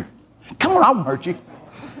man. Come here. Come on, I won't hurt you.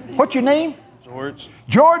 What's your name? George.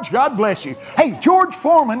 George, God bless you. Hey, George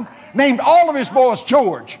Foreman named all of his boys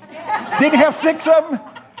George. Didn't he have 6 of them?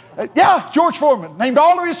 Yeah, George Foreman named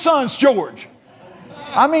all of his sons George.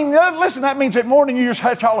 I mean, listen, that means that morning you just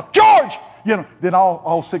have to holler, George! You know, then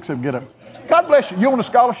all 6 of them get up. God bless you. You want a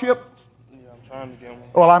scholarship? Yeah, I'm trying to get one.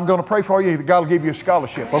 Well, I'm going to pray for you that God will give you a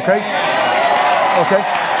scholarship, okay? Okay.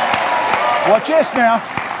 Watch this now.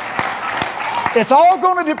 It's all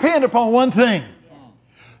going to depend upon one thing.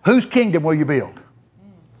 Whose kingdom will you build?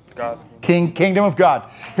 God's kingdom. Kingdom of God.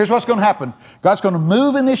 Here's what's going to happen. God's going to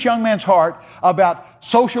move in this young man's heart about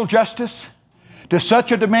social justice to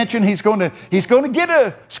such a dimension he's going to get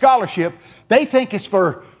a scholarship. They think it's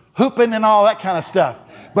for hooping and all that kind of stuff.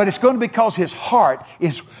 But it's going to be because his heart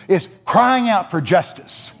is crying out for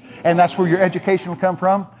justice. And that's where your education will come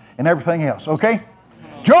from and everything else. Okay?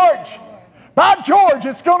 George! By George,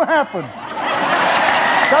 it's going to happen.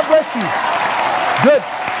 God bless you. Good.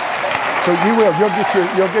 So you will.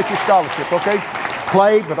 You'll get your scholarship, okay?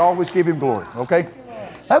 Play, but always give him glory, okay?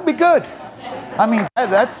 That'd be good. I mean,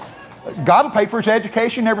 God will pay for his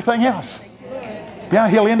education and everything else. Yeah,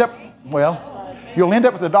 he'll end up, well, you'll end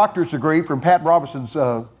up with a doctor's degree from Pat Robinson's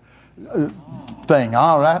thing,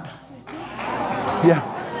 all right? Yeah.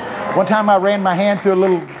 One time I ran my hand through a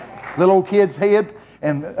little old kid's head,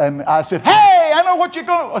 and I said, hey, I know what you're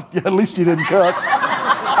going to... At least you didn't cuss.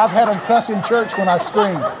 I've had them cuss in church when I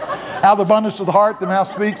scream. Out of the abundance of the heart, the mouth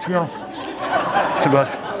speaks, you know. But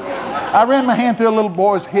I ran my hand through a little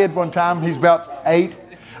boy's head one time. He's about 8.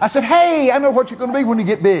 I said, hey, I know what you're going to be when you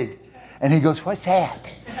get big. And he goes, what's that?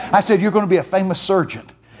 I said, you're going to be a famous surgeon.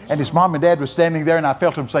 And his mom and dad was standing there, and I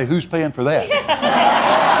felt him say, who's paying for that?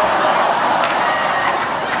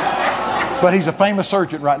 But he's a famous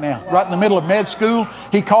surgeon right now. Right in the middle of med school,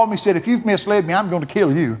 he called me and said, if you've misled me, I'm going to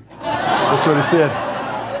kill you. That's what he said,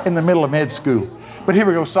 in the middle of med school. But here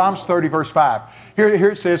we go, Psalms 30, verse 5. Here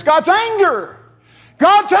it says, God's anger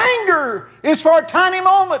is for a tiny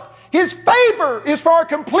moment. His favor is for a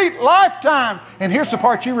complete lifetime. And here's the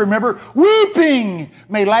part you remember. Weeping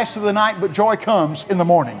may last through the night, but joy comes in the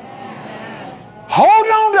morning. Hold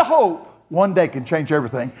on to hope. One day can change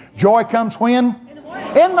everything. Joy comes when?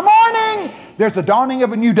 In the morning. There's the dawning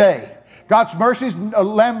of a new day. God's mercies,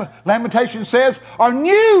 Lamentation says, are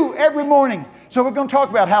new every morning. So we're going to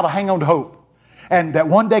talk about how to hang on to hope. And that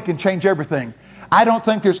one day can change everything. I don't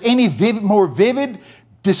think there's any more vivid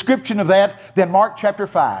description of that than Mark chapter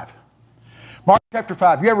 5. Mark chapter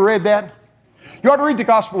 5. You ever read that? You ought to read the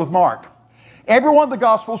Gospel of Mark. Every one of the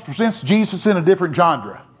Gospels presents Jesus in a different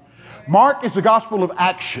genre. Mark is the Gospel of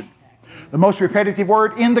action. The most repetitive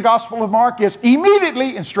word in the Gospel of Mark is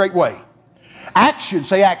immediately and straightway. Action,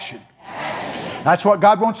 say action. Action. That's what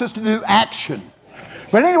God wants us to do, action.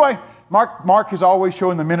 But anyway, Mark is always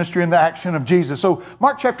showing the ministry and the action of Jesus. So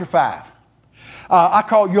Mark chapter 5.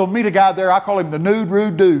 You'll meet a guy there, I call him the nude,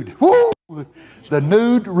 rude dude. Woo! The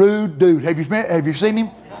nude, rude dude. Have you seen him?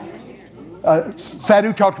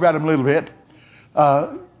 Sadhu talked about him a little bit.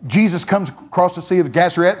 Jesus comes across the Sea of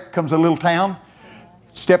Gennesaret, comes to a little town,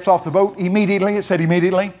 steps off the boat immediately. It said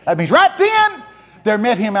immediately. That means right then, there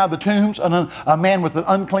met him out of the tombs a man with an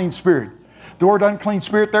unclean spirit. The word unclean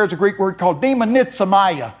spirit there is a Greek word called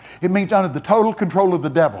demonitsamaya. It means under the total control of the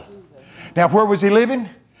devil. Now, where was he living?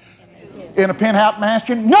 In a penthouse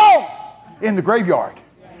mansion? No! In the graveyard.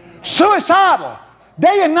 Suicidal.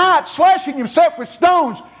 Day and night, slashing himself with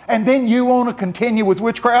stones. And then you want to continue with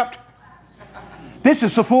witchcraft? This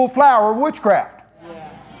is the full flower of witchcraft.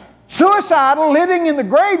 Suicidal, living in the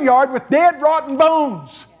graveyard with dead, rotten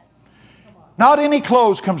bones. Not any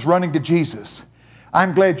clothes, comes running to Jesus.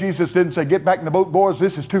 I'm glad Jesus didn't say, get back in the boat, boys,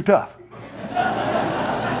 this is too tough.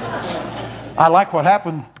 I like what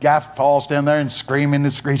happened. The guy falls down there and screaming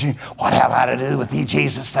and screeching, what have I to do with thee,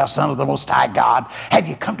 Jesus, thou Son of the Most High God? Have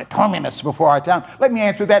you come to torment us before our time? Let me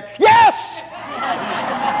answer that. Yes!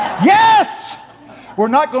 Yes! We're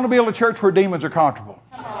not going to build a church where demons are comfortable.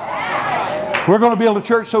 We're going to build a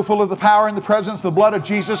church so full of the power and the presence, the blood of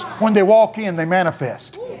Jesus, when they walk in, they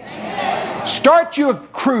manifest. Start you a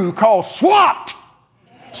crew called SWAT.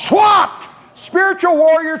 SWAT! Spiritual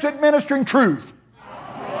Warriors Administering Truth.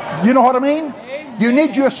 You know what I mean? You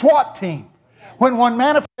need you a SWAT team. When one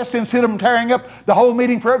manifests and see them tearing up the whole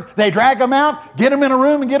meeting forever, they drag them out, get them in a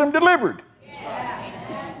room, and get them delivered.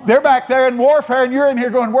 They're back there in warfare, and you're in here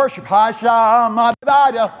going worship.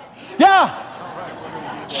 Yeah.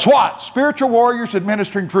 SWAT, Spiritual Warriors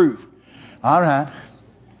Administering Truth. All right.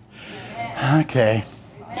 Okay.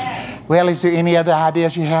 Well, is there any other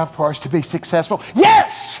ideas you have for us to be successful?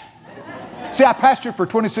 Yes! See, I pastored for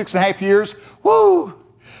 26 and a half years. Woo!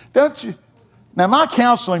 Don't you? Now, my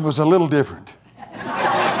counseling was a little different.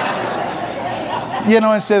 You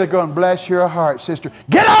know, instead of going, bless your heart, sister,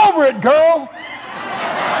 get over it, girl!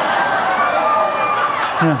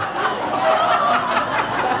 Yeah.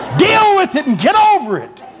 Deal with it and get over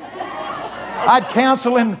it. I'd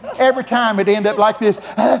counsel, and every time it'd end up like this.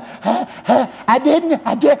 I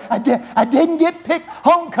didn't get picked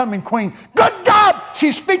homecoming queen. Good God,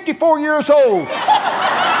 she's 54 years old.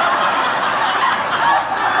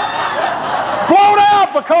 Blown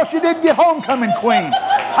out because she didn't get homecoming queen.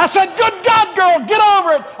 I said, good God, girl, get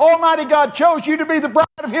over it. Almighty God chose you to be the bride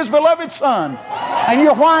of His beloved Son. And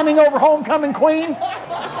you're whining over homecoming queen?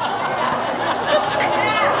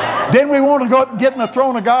 Then we want to go get in the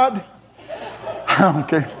throne of God?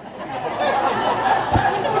 Okay.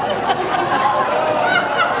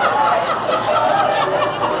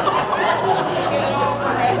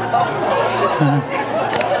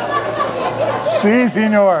 Si,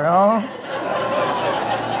 senor, huh?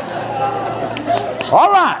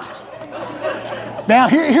 All right. Now,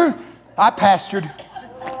 here, I pastored.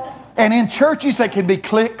 And in churches, there can be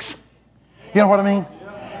cliques. You know what I mean?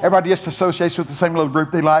 Everybody just associates with the same little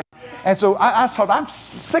group they like. And so I thought, I'm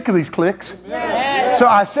sick of these cliques. So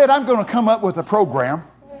I said, I'm going to come up with a program.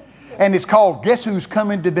 And it's called Guess Who's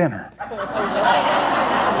Coming to Dinner?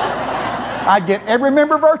 I'd get every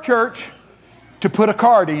member of our church to put a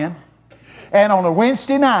card in. And on a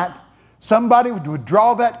Wednesday night, somebody would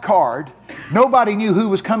draw that card. Nobody knew who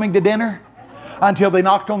was coming to dinner until they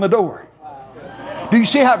knocked on the door. Do you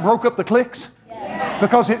see how it broke up the cliques?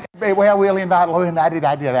 Because we'll invite, I did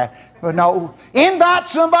that. But no, invite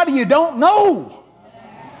somebody you don't know.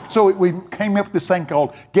 So we came up with this thing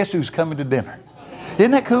called Guess Who's Coming to Dinner?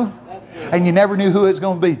 Isn't that cool? And you never knew who it was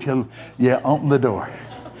going to be till you opened the door.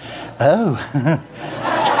 Oh.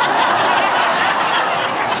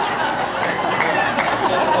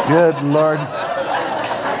 Good Lord.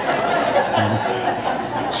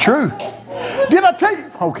 It's true. Did I tell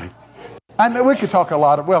you? Okay. I know we could talk a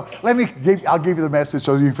lot of, well, I'll give you the message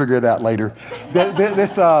so you can figure it out later.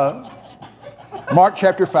 This Mark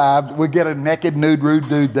chapter 5, we get a naked, nude, rude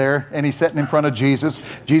dude there, and he's sitting in front of Jesus.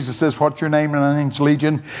 Jesus says, what's your name? And my name's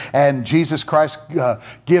Legion. And Jesus Christ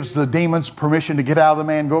gives the demons permission to get out of the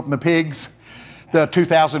man, go up in the pigs. The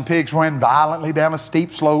 2,000 pigs ran violently down a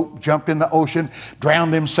steep slope, jumped in the ocean,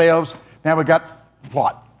 drowned themselves. Now we got,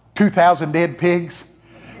 what, 2,000 dead pigs?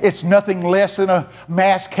 It's nothing less than a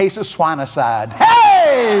mass case of swinecide.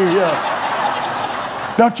 Hey!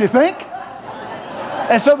 Don't you think?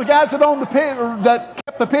 And so the guys that owned the pig, that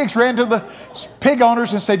kept The pigs ran to the pig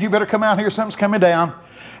owners and said, you better come out here, something's coming down.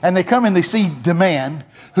 And they come and they see the man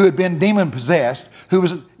who had been demon-possessed, who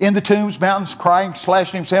was in the tombs, mountains, crying,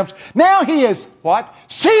 slashing himself. Now he is, what?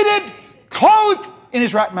 Seated, clothed in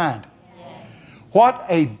his right mind. What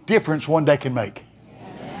a difference one day can make.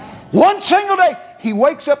 One single day, he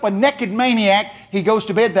wakes up a naked maniac. He goes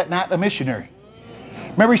to bed that night a missionary.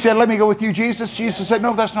 Remember he said, let me go with you, Jesus? Jesus said,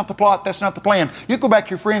 no, that's not the plot. That's not the plan. You go back to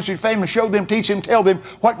your friends, your family, show them, teach them, tell them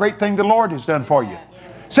what great thing the Lord has done for you.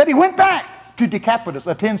 Said he went back to Decapolis,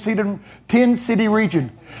 a 10-city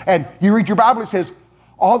region. And you read your Bible, it says,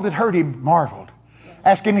 all that heard him marveled.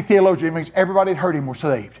 Ask any theologian, it means everybody that heard him were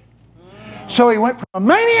saved. So he went from a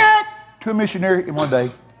maniac to a missionary in one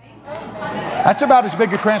day. That's about as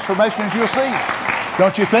big a transformation as you'll see.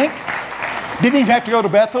 Don't you think? Didn't even have to go to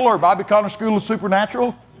Bethel or Bobby Conner School of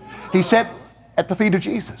Supernatural. He sat at the feet of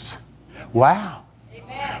Jesus. Wow.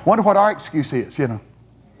 Amen. Wonder what our excuse is, you know.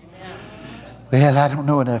 Amen. Well, I don't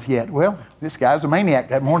know enough yet. Well, this guy's a maniac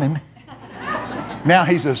that morning. Now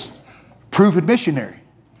he's a proven missionary.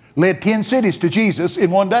 Led 10 cities to Jesus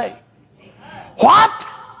in one day. What?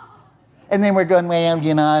 And then we're going, well,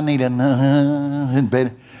 you know, I need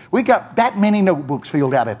a... We got that many notebooks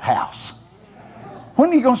filled out at the house. When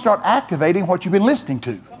are you going to start activating what you've been listening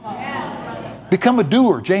to? Yes. Become a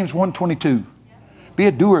doer, James 1:22. Be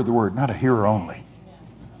a doer of the word, not a hearer only.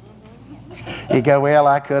 You go, well,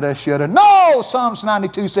 I coulda, shoulda. No! Psalms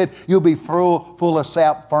 92 said, you'll be full of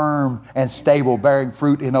sap, firm and stable, bearing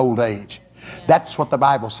fruit in old age. That's what the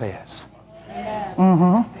Bible says.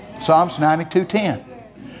 Psalms 92:10.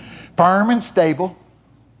 Firm and stable.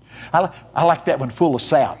 I like that one, full of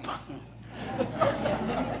sap.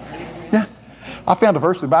 Yeah. I found a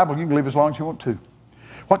verse in the Bible, you can live as long as you want to.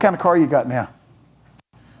 What kind of car you got now?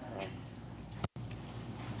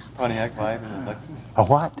 Pontiac 5 and a Lexus. A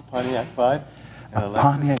what? Pontiac 5 and a Lexus.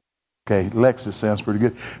 Pontiac. Okay, Lexus sounds pretty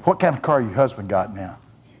good. What kind of car your husband got now?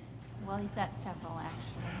 Well, he's got several,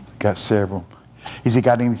 actually. Got several. Has he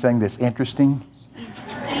got anything that's interesting? He's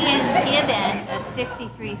given a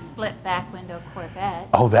 63 split back window Corvette.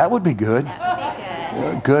 Oh, that would be good. That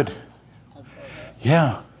would be good. Good.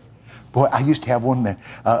 Yeah. Boy, I used to have one,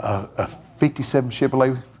 a 57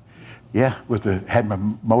 Chevrolet. Yeah, had my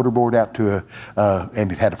motorboard out to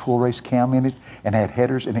and it had a full race cam in it and had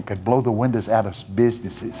headers and it could blow the windows out of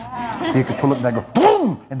businesses. You could pull up and they go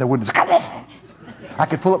boom and the windows come off. I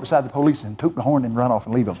could pull up beside the police and toot the horn and run off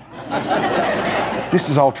and leave them. This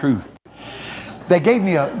is all true. They gave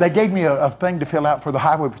me a thing to fill out for the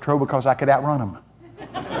highway patrol because I could outrun them.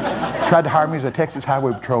 Tried to hire me as a Texas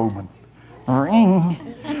highway patrolman. Ring.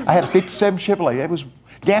 I had a 57 Chevrolet.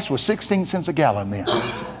 Gas was 16 cents a gallon then.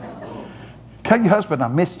 Tell your husband I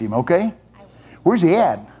missed him, okay? Where's he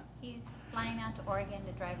at? He's flying out to Oregon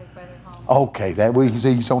to drive his brother home. Okay,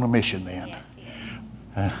 he's on a mission then.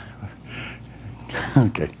 Yes,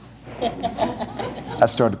 Okay. I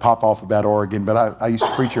started to pop off about Oregon, but I used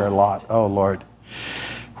to preach there a lot. Oh, Lord.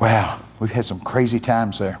 Wow, we've had some crazy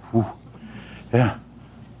times there. Whew. Yeah.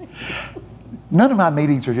 None of my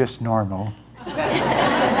meetings are just normal.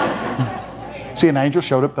 See, an angel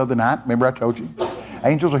showed up the other night. Remember I told you?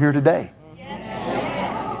 Angels are here today.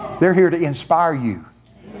 They're here to inspire you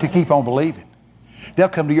to keep on believing. They'll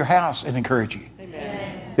come to your house and encourage you.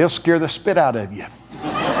 They'll scare the spit out of you.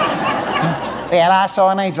 And I saw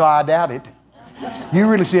an angel, I doubt it. You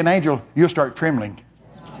really see an angel, you'll start trembling.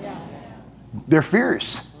 They're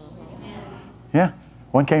fierce. Yeah.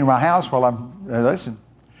 One came to my house while I'm, listen.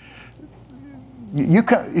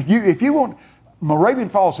 If you want, Moravian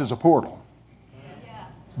Falls is a portal.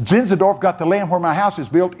 Zinzendorf got the land where my house is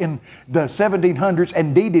built in the 1700s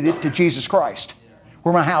and deeded it to Jesus Christ,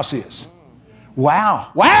 where my house is.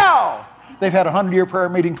 Wow. Wow. They've had a 100-year prayer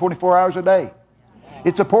meeting 24 hours a day.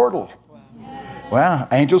 It's a portal. Wow.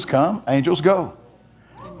 Angels come, angels go.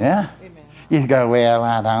 Yeah. You go, well,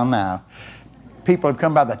 I don't know. People have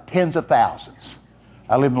come by the tens of thousands.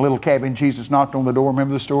 I lived in a little cabin. Jesus knocked on the door.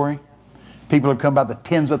 Remember the story? People have come by the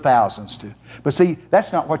tens of thousands to. But see,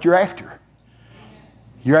 that's not what you're after.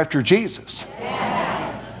 You're after Jesus.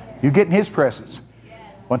 You're getting His presence.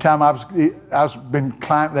 One time been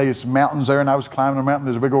climbing, there's mountains there, and I was climbing a mountain.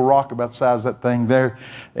 There's a big old rock about the size of that thing there.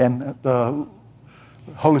 And the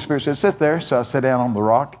Holy Spirit said, sit there. So I sat down on the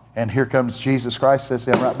rock, and here comes Jesus Christ, sits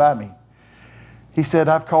down right by me. He said,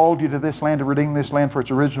 I've called you to this land to redeem this land for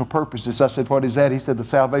its original purposes. I said, what is that? He said, the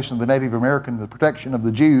salvation of the Native American, the protection of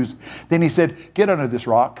the Jews. Then he said, get under this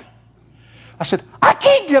rock. I said, I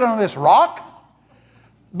can't get under this rock.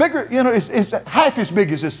 Bigger, you know, it's half as big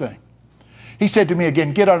as this thing. He said to me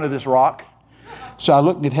again, get under this rock. So I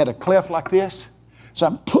looked and it had a cleft like this. So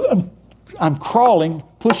I'm I'm crawling,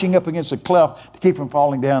 pushing up against a cleft to keep from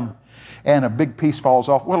falling down. And a big piece falls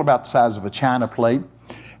off, well, about the size of a china plate.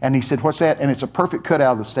 And he said, what's that? And it's a perfect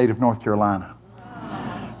cutout of the state of North Carolina.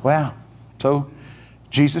 Wow. So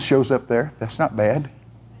Jesus shows up there. That's not bad.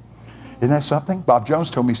 Isn't that something? Bob Jones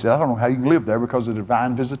told me, he said, I don't know how you can live there because of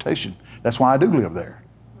divine visitation. That's why I do live there.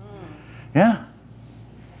 Yeah.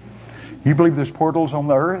 You believe there's portals on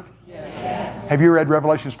the earth? Yes. Have you read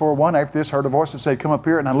Revelations 4:1? After this, heard a voice that said, come up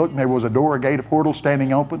here. And I looked, and there was a door, a gate, a portal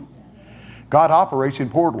standing open. God operates in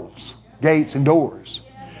portals, gates, and doors.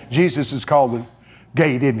 Jesus is called the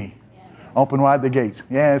gate, isn't he? Open wide the gates.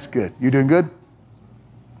 Yeah, that's good. You doing good?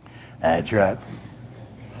 That's right.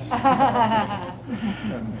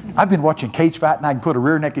 I've been watching cage fight, and I can put a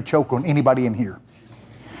rear naked choke on anybody in here.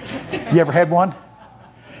 You ever had one?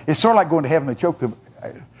 It's sort of like going to heaven. They choke the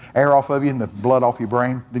air off of you and the blood off your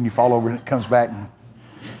brain. Then you fall over and it comes back. And,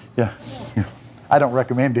 yeah, I don't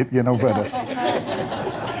recommend it, you know, but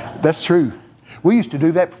that's true. We used to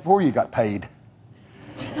do that before you got paid.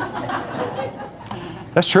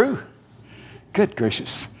 That's true. Good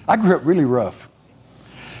gracious. I grew up really rough.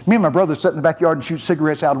 Me and my brother sat in the backyard and shoot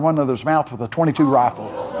cigarettes out of one another's mouth with a .22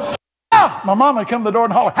 rifle. Ah! My mom would come to the door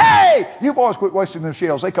and holler, hey, you boys quit wasting them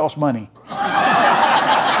shells. They cost money.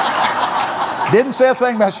 Didn't say a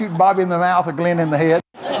thing about shooting Bobby in the mouth or Glenn in the head.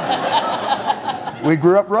 We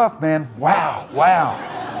grew up rough, man. Wow, wow.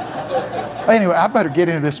 Anyway, I better get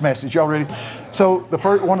into this message. Y'all ready? So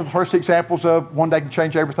one of the first examples of one day can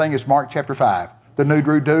change everything is Mark chapter 5. The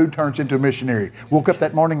nude dude turns into a missionary. Woke up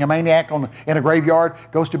that morning a maniac in a graveyard,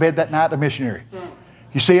 goes to bed that night a missionary.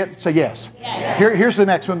 You see it? Say yes. Yes. Here's the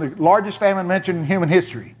next one, the largest famine mentioned in human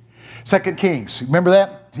history. 2 Kings. Remember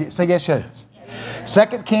that? Say yes, yes.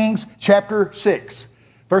 2 Kings chapter 6.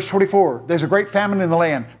 Verse 24, there's a great famine in the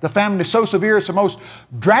land. The famine is so severe, it's the most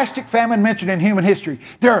drastic famine mentioned in human history.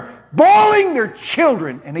 They're boiling their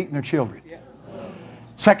children and eating their children.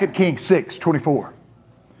 2 Kings 6:24.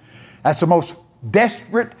 That's the most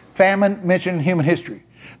desperate famine mentioned in human history.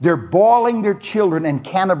 They're boiling their children and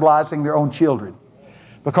cannibalizing their own children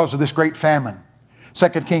because of this great famine. 2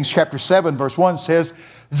 Kings chapter 7 verse 1 says,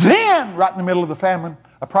 then, right in the middle of the famine,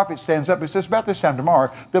 a prophet stands up and says, about this time tomorrow,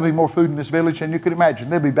 there'll be more food in this village than you could imagine.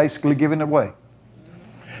 They'll be basically giving it away.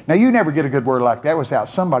 Now, you never get a good word like that without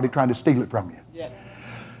somebody trying to steal it from you. Yeah.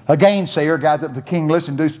 A gainsayer, a guy that the king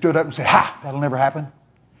listened to, stood up and said, ha, that'll never happen.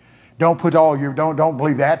 Don't put all your, don't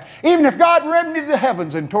believe that. Even if God rended the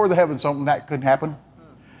heavens and tore the heavens open, that couldn't happen.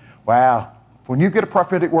 Wow. When you get a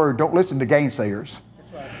prophetic word, don't listen to gainsayers.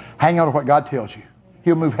 That's right. Hang on to what God tells you.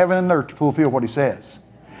 He'll move heaven and earth to fulfill what he says.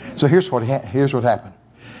 So here's what happened.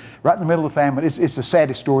 Right in the middle of the famine, it's the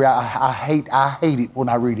saddest story. I hate it when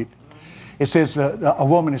I read it. It says a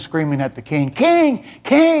woman is screaming at the king, King,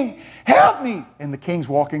 King, help me. And the king's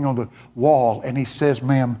walking on the wall and he says,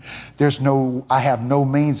 ma'am, I have no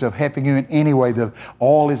means of helping you in any way. The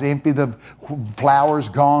oil is empty, the flour's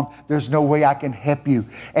gone. There's no way I can help you.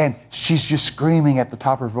 And she's just screaming at the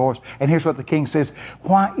top of her voice. And here's what the king says,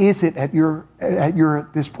 why is it at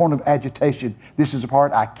this point of agitation? This is a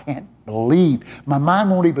part I can't believe. My mind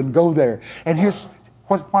won't even go there. And here's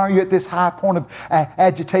why are you at this high point of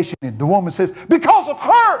agitation? And the woman says, because of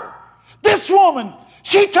her. This woman,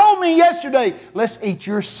 she told me yesterday, let's eat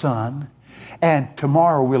your son and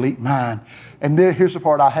tomorrow we'll eat mine. And here's the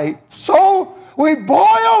part I hate. So we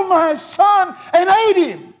boiled my son and ate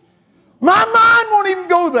him. My mind won't even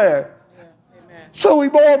go there. Yeah, so we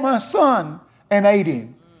boiled my son and ate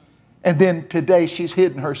him. And then today she's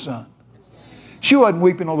hidden her son. She wasn't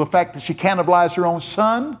weeping over the fact that she cannibalized her own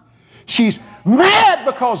son. She's mad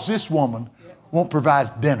because this woman won't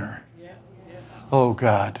provide dinner. Oh,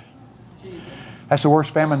 God. That's the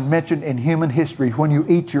worst famine mentioned in human history, when you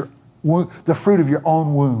eat the fruit of your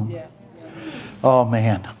own womb. Oh,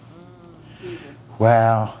 man.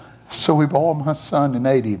 Wow. So we boiled my son and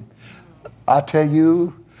ate him. I tell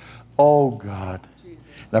you, oh, God.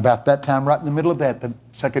 And about that time, right in the middle of that, the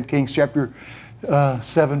 2 Kings chapter 7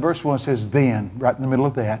 verse 1 says, then, right in the middle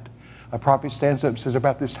of that, a prophet stands up and says,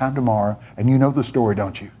 about this time tomorrow, and you know the story,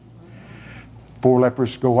 don't you? 4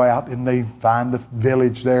 lepers go out and they find the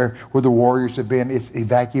village there where the warriors have been. It's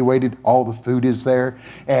evacuated. All the food is there.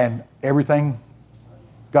 And everything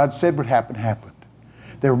God said would happen, happened.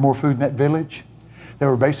 There were more food in that village. They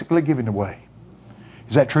were basically giving away.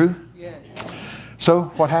 Is that true? Yes. So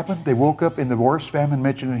what happened? They woke up in the worst famine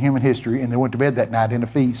mentioned in human history, and they went to bed that night in a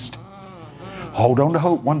feast. Hold on to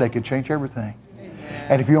hope. One day could change everything.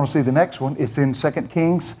 And if you want to see the next one, it's in 2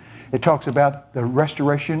 Kings. It talks about the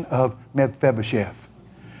restoration of Mephibosheth.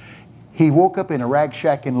 He woke up in a rag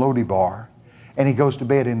shack in Lodibar, and he goes to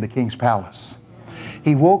bed in the king's palace.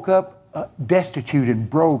 He woke up destitute and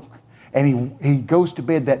broke. And he goes to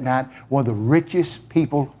bed that night, one of the richest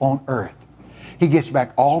people on earth. He gets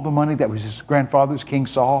back all the money that was his grandfather's, King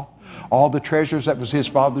Saul, all the treasures that was his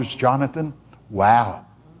father's, Jonathan. Wow.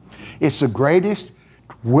 It's the greatest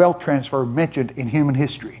wealth transfer mentioned in human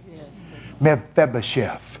history.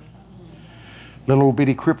 Mephibosheth, little old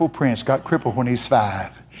bitty crippled prince, got crippled when he's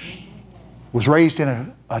 5. Was raised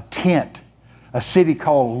in a tent. A city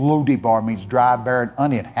called Lodibar, means dry, barren,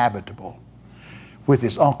 uninhabitable, with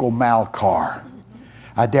his uncle Malchar.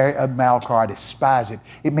 Malchar, I despise it.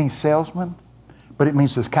 It means salesman, but it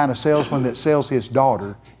means the kind of salesman that sells his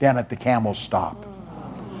daughter down at the camel stop.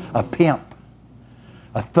 A pimp,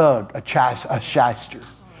 a thug, a shyster.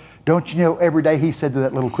 Don't you know, every day he said to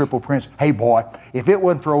that little crippled prince, hey boy, if it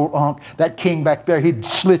wasn't for old Unc, that king back there, he'd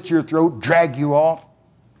slit your throat, drag you off.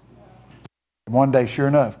 And one day, sure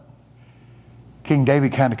enough, King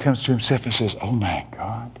David kind of comes to himself and says, oh my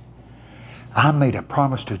God, I made a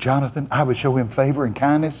promise to Jonathan I would show him favor and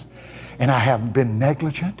kindness, and I haven't been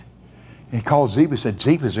negligent. And he called Ziba and said,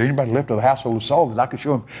 Ziba, is there anybody left of the household of Saul that I could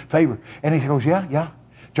show him favor? And he goes, yeah.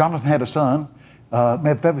 Jonathan had a son,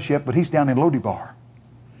 Mephibosheth, but he's down in Lodibar.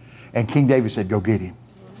 And King David said, go get him.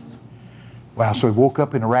 Wow, so he woke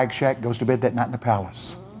up in a rag shack, goes to bed that night in the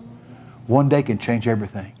palace. One day can change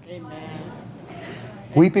everything. Amen.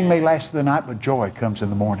 Weeping may last the night, but joy comes in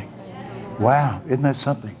the morning. Wow, isn't that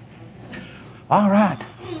something? All right,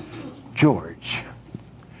 George.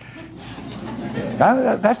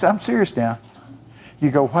 I'm serious now.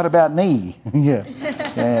 You go, what about me? Yeah,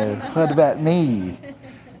 what about me?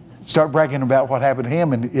 Start bragging about what happened to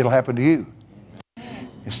him and it'll happen to you.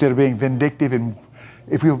 Instead of being vindictive, and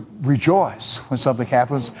if you rejoice when something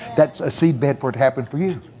happens, that's a seedbed for it to happen for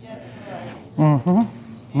you.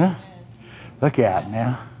 Mm-hmm. Yeah. Look out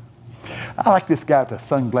now. I like this guy with the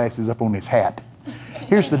sunglasses up on his hat.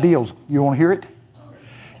 Here's the deal. You want to hear it?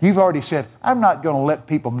 You've already said, I'm not going to let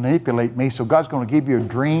people manipulate me, so God's going to give you a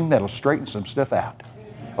dream that'll straighten some stuff out.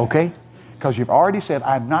 Okay? Because you've already said,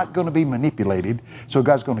 I'm not going to be manipulated, so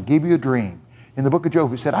God's going to give you a dream. In the book of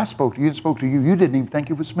Job, he said, I spoke to you and spoke to you. You didn't even think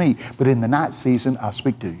it was me. But in the night season, I'll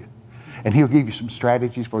speak to you. And he'll give you some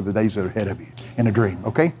strategies for the days that are ahead of you in a dream,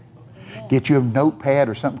 okay? Get you a notepad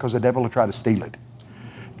or something, because the devil will try to steal it.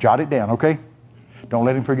 Jot it down, okay? Don't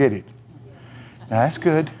let him forget it. Now, that's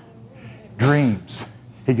good. Dreams.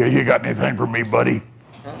 He goes, you got anything for me, buddy?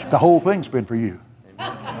 The whole thing's been for you.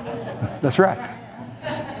 That's right.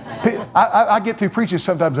 I get through preaching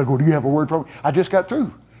sometimes. I go, do you have a word for me? I just got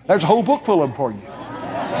through. There's a whole book full of them for you.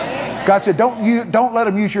 God said, don't let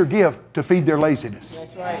them use your gift to feed their laziness.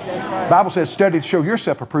 That's right. That's right. The Bible says, study to show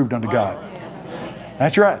yourself approved unto God.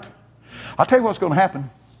 That's right. I'll tell you what's going to happen.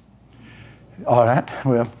 All right,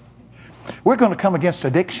 well, we're going to come against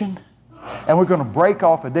addiction, and we're going to break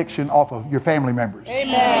off addiction off of your family members.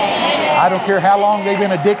 Amen. I don't care how long they've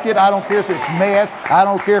been addicted. I don't care if it's meth. I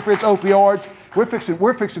don't care if it's opioids.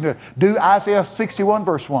 We're fixing to do Isaiah 61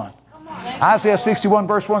 verse 1. Isaiah 61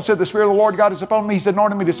 verse 1 said, the Spirit of the Lord God is upon me. He's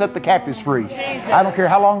anointed me to set the captives free. I don't care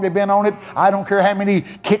how long they've been on it. I don't care how many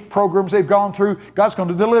kick programs they've gone through. God's going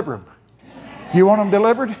to deliver them. You want them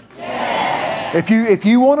delivered? Yes. If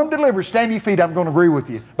you want them delivered, stand to your feet. I'm going to agree with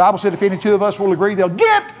you. The Bible said if any two of us will agree, they'll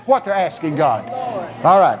get what they're asking God.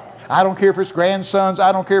 All right. I don't care if it's grandsons.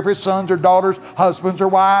 I don't care if it's sons or daughters, husbands or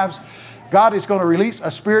wives. God is going to release a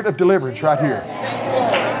spirit of deliverance right here.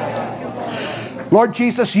 Lord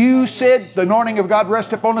Jesus, you said the anointing of God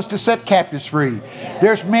rest upon us to set captives free.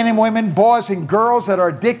 There's men and women, boys and girls that are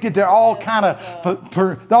addicted to all kind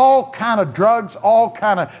of drugs, all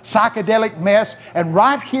kind of psychedelic mess. And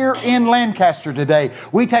right here in Lancaster today,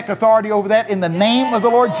 we take authority over that in the name of the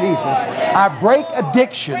Lord Jesus. I break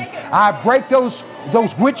addiction. I break those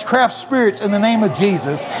witchcraft spirits in the name of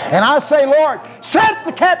Jesus. And I say, Lord, set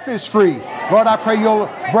the captives free. Lord, I pray you'll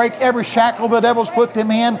break every shackle the devil's put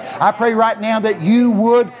them in. I pray right now that you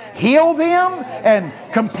would heal them and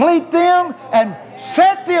complete them and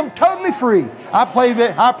set them totally free. I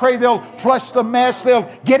pray they'll flush the mess.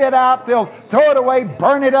 They'll get it out. They'll throw it away,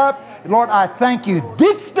 burn it up. Lord, I thank you.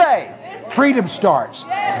 This day, freedom starts.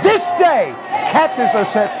 This day, captives are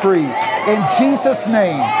set free. In Jesus'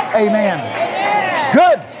 name, amen.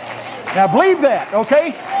 Good. Now believe that,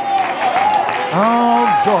 okay? Oh,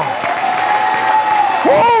 God.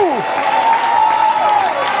 Woo!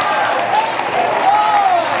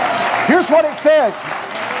 Here's what it says.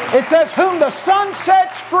 It says, whom the Son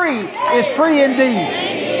sets free is free indeed.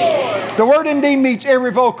 The word indeed means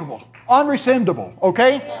irrevocable, unrescindable,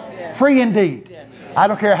 okay? Free indeed. I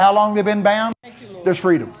don't care how long they've been bound. There's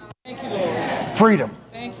freedom. Freedom.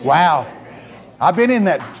 Wow. I've been in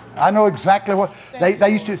that. I know exactly what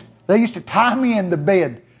they used They used to tie me in the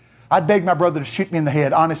bed. I'd beg my brother to shoot me in the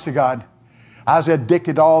head, honest to God. I was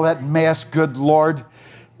addicted to all that mess, good Lord.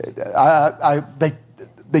 They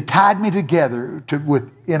tied me together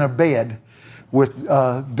in a bed with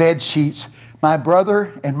bed sheets. My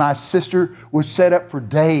brother and my sister would set up for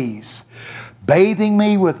days, bathing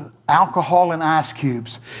me with alcohol and ice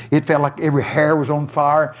cubes. It felt like every hair was on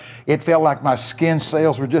fire. It felt like my skin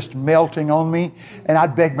cells were just melting on me. And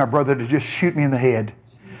I'd beg my brother to just shoot me in the head.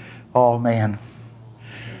 Oh, man.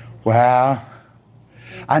 Wow.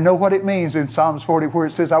 I know what it means in Psalms 40 where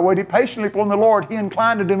it says, I waited patiently upon the Lord. He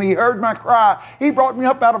inclined unto me. He heard my cry. He brought me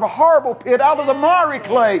up out of a horrible pit, out of the miry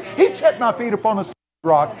clay. He set my feet upon a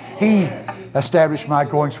rock. He established my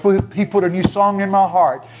goings. He put a new song in my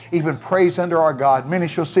heart, even praise unto our God. Many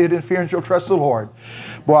shall see it in fear and shall trust the Lord.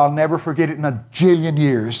 Boy, I'll never forget it in a jillion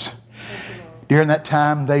years. During that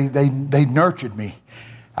time, they nurtured me.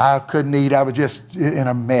 I couldn't eat. I was just in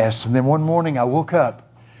a mess. And then one morning I woke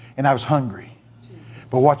up and I was hungry.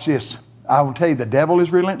 But watch this. I will tell you, the devil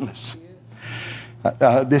is relentless.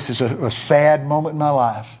 This is a sad moment in my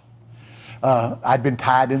life. I'd been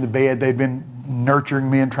tied in the bed. They'd been nurturing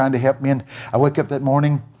me and trying to help me. And I wake up that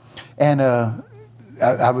morning and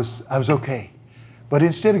I was okay. But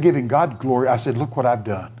instead of giving God glory, I said, look what I've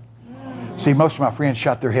done. See, most of my friends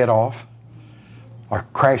shot their head off or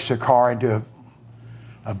crashed their car into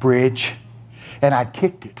a bridge, and I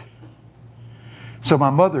kicked it. So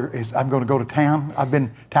my mother is, I'm going to go to town. I've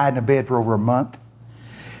been tied in a bed for over a month.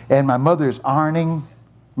 And my mother is ironing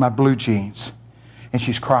my blue jeans. And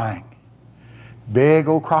she's crying. Big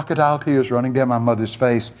old crocodile tears running down my mother's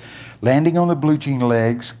face, landing on the blue jean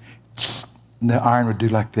legs. And the iron would do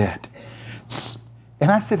like that.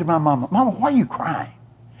 And I said to my mama, Mama, why are you crying?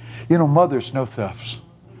 You know, mothers know stuffs.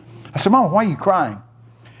 I said, Mama, why are you crying?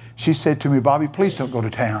 She said to me, Bobby, please don't go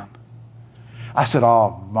to town. I said,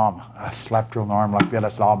 oh, Mama. I slapped her on the arm like that. I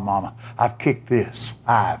said, oh, Mama, I've kicked this.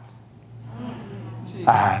 I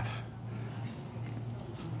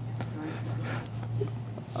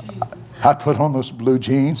put on those blue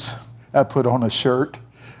jeans. I put on a shirt.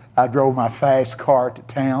 I drove my fast car to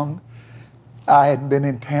town. I hadn't been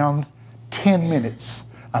in town 10 minutes.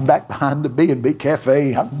 I'm back behind the B&B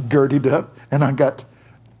Cafe. I'm girded up, and I got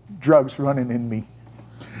drugs running in me.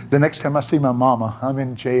 The next time I see my mama, I'm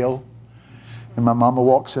in jail. And my mama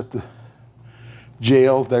walks at the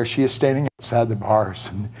jail. There she is standing outside the bars.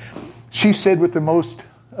 And she said with the most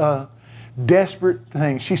desperate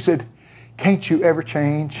thing, she said, can't you ever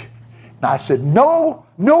change? And I said, no,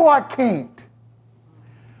 I can't.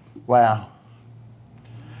 Wow.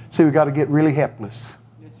 See, we've got to get really helpless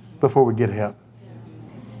before we get help.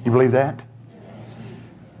 You believe that?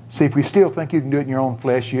 See, if we still think you can do it in your own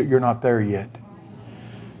flesh, you're not there yet.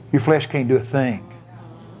 Your flesh can't do a thing.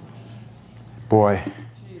 Boy,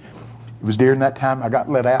 it was during that time I got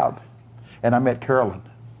let out and I met Carolyn,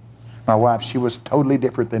 my wife. She was totally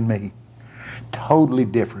different than me. Totally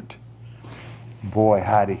different. Boy,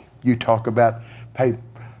 Heidi, you talk about pay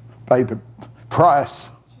the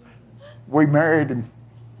price. We married and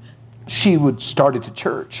she would start at the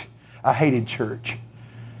church. I hated church.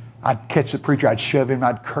 I'd catch the preacher, I'd shove him,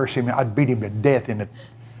 I'd curse him, I'd beat him to death.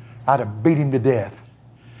 I'd have beat him to death.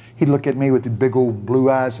 He'd look at me with the big old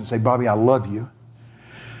blue eyes and say, Bobby, I love you.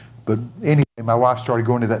 But anyway, my wife started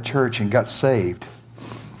going to that church and got saved.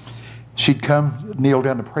 She'd come, kneel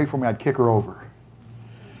down to pray for me. I'd kick her over.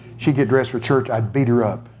 She'd get dressed for church. I'd beat her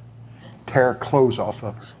up, tear her clothes off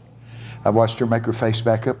of her. I watched her make her face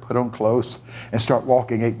back up, put on clothes, and start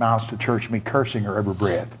walking 8 miles to church, me cursing her every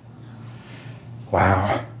breath.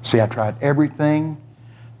 Wow. See, I tried everything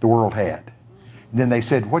the world had. And then they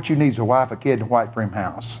said, what you need is a wife, a kid, and a white frame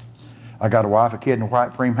house. I got a wife, a kid, and a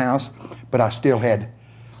white frame house, but I still had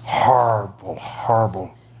horrible,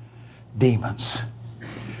 horrible demons.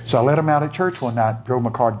 So I let them out at church one night, drove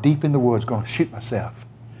my car deep in the woods, going to shoot myself.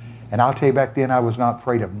 And I'll tell you, back then I was not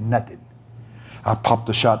afraid of nothing. I popped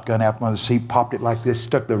the shotgun out from under the seat, popped it like this,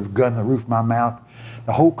 stuck the gun in the roof of my mouth.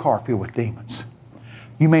 The whole car filled with demons.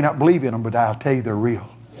 You may not believe in them, but I'll tell you they're real.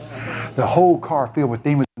 The whole car filled with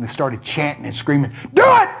demons, and they started chanting and screaming, do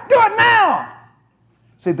it now!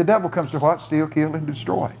 See, the devil comes to what? Steal, kill, and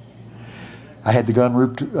destroy. I had the gun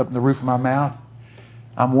up in the roof of my mouth.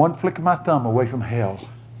 I'm one flick of my thumb away from hell.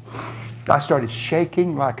 I started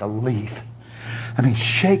shaking like a leaf. I mean,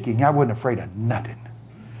 shaking. I wasn't afraid of nothing.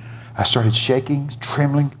 I started shaking,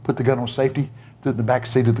 trembling, put the gun on safety, threw it in the back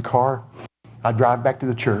seat of the car. I drive back to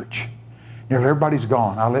the church. Nearly everybody's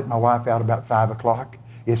gone. I let my wife out about 5 o'clock.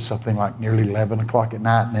 It's something like nearly 11 o'clock at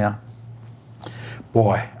night now.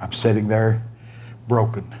 Boy, I'm sitting there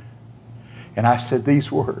broken. And I said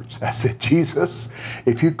these words. I said, Jesus,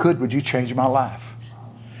 if you could, would you change my life?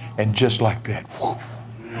 And just like that, whoosh,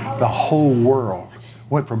 the whole world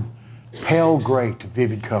went from pale gray to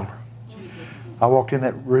vivid color. I walked in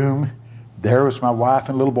that room. There was my wife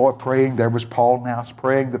and little boy praying. There was Paul Nouse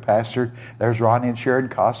praying, the pastor. There's Ronnie and Sharon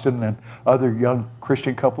Costin and other young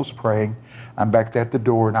Christian couples praying. I'm back at the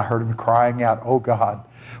door, and I heard them crying out, oh God,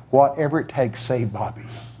 whatever it takes, save Bobby.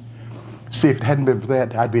 See, if it hadn't been for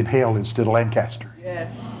that, I'd be in hell instead of Lancaster.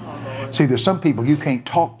 Yes. See, there's some people you can't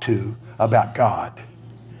talk to about God,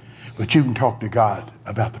 but you can talk to God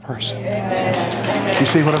about the person. Amen. You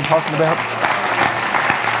see what I'm talking about?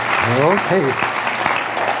 Okay.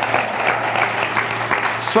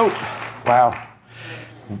 So, wow.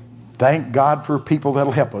 Thank God for people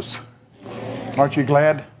that'll help us. Aren't you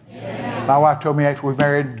glad? Yes. My wife told me after we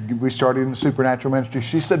married, we started in the supernatural ministry.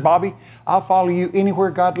 She said, Bobby, I'll follow you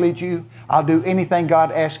anywhere God leads you. I'll do anything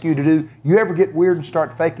God asks you to do. You ever get weird and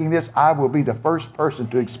start faking this, I will be the first person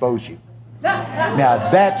to expose you. Now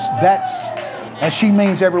that's, and she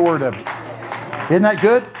means every word of it. Isn't that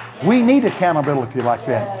good? We need accountability like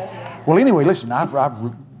that. Well, anyway, listen,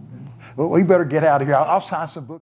 we better get out of here. I'll sign some books.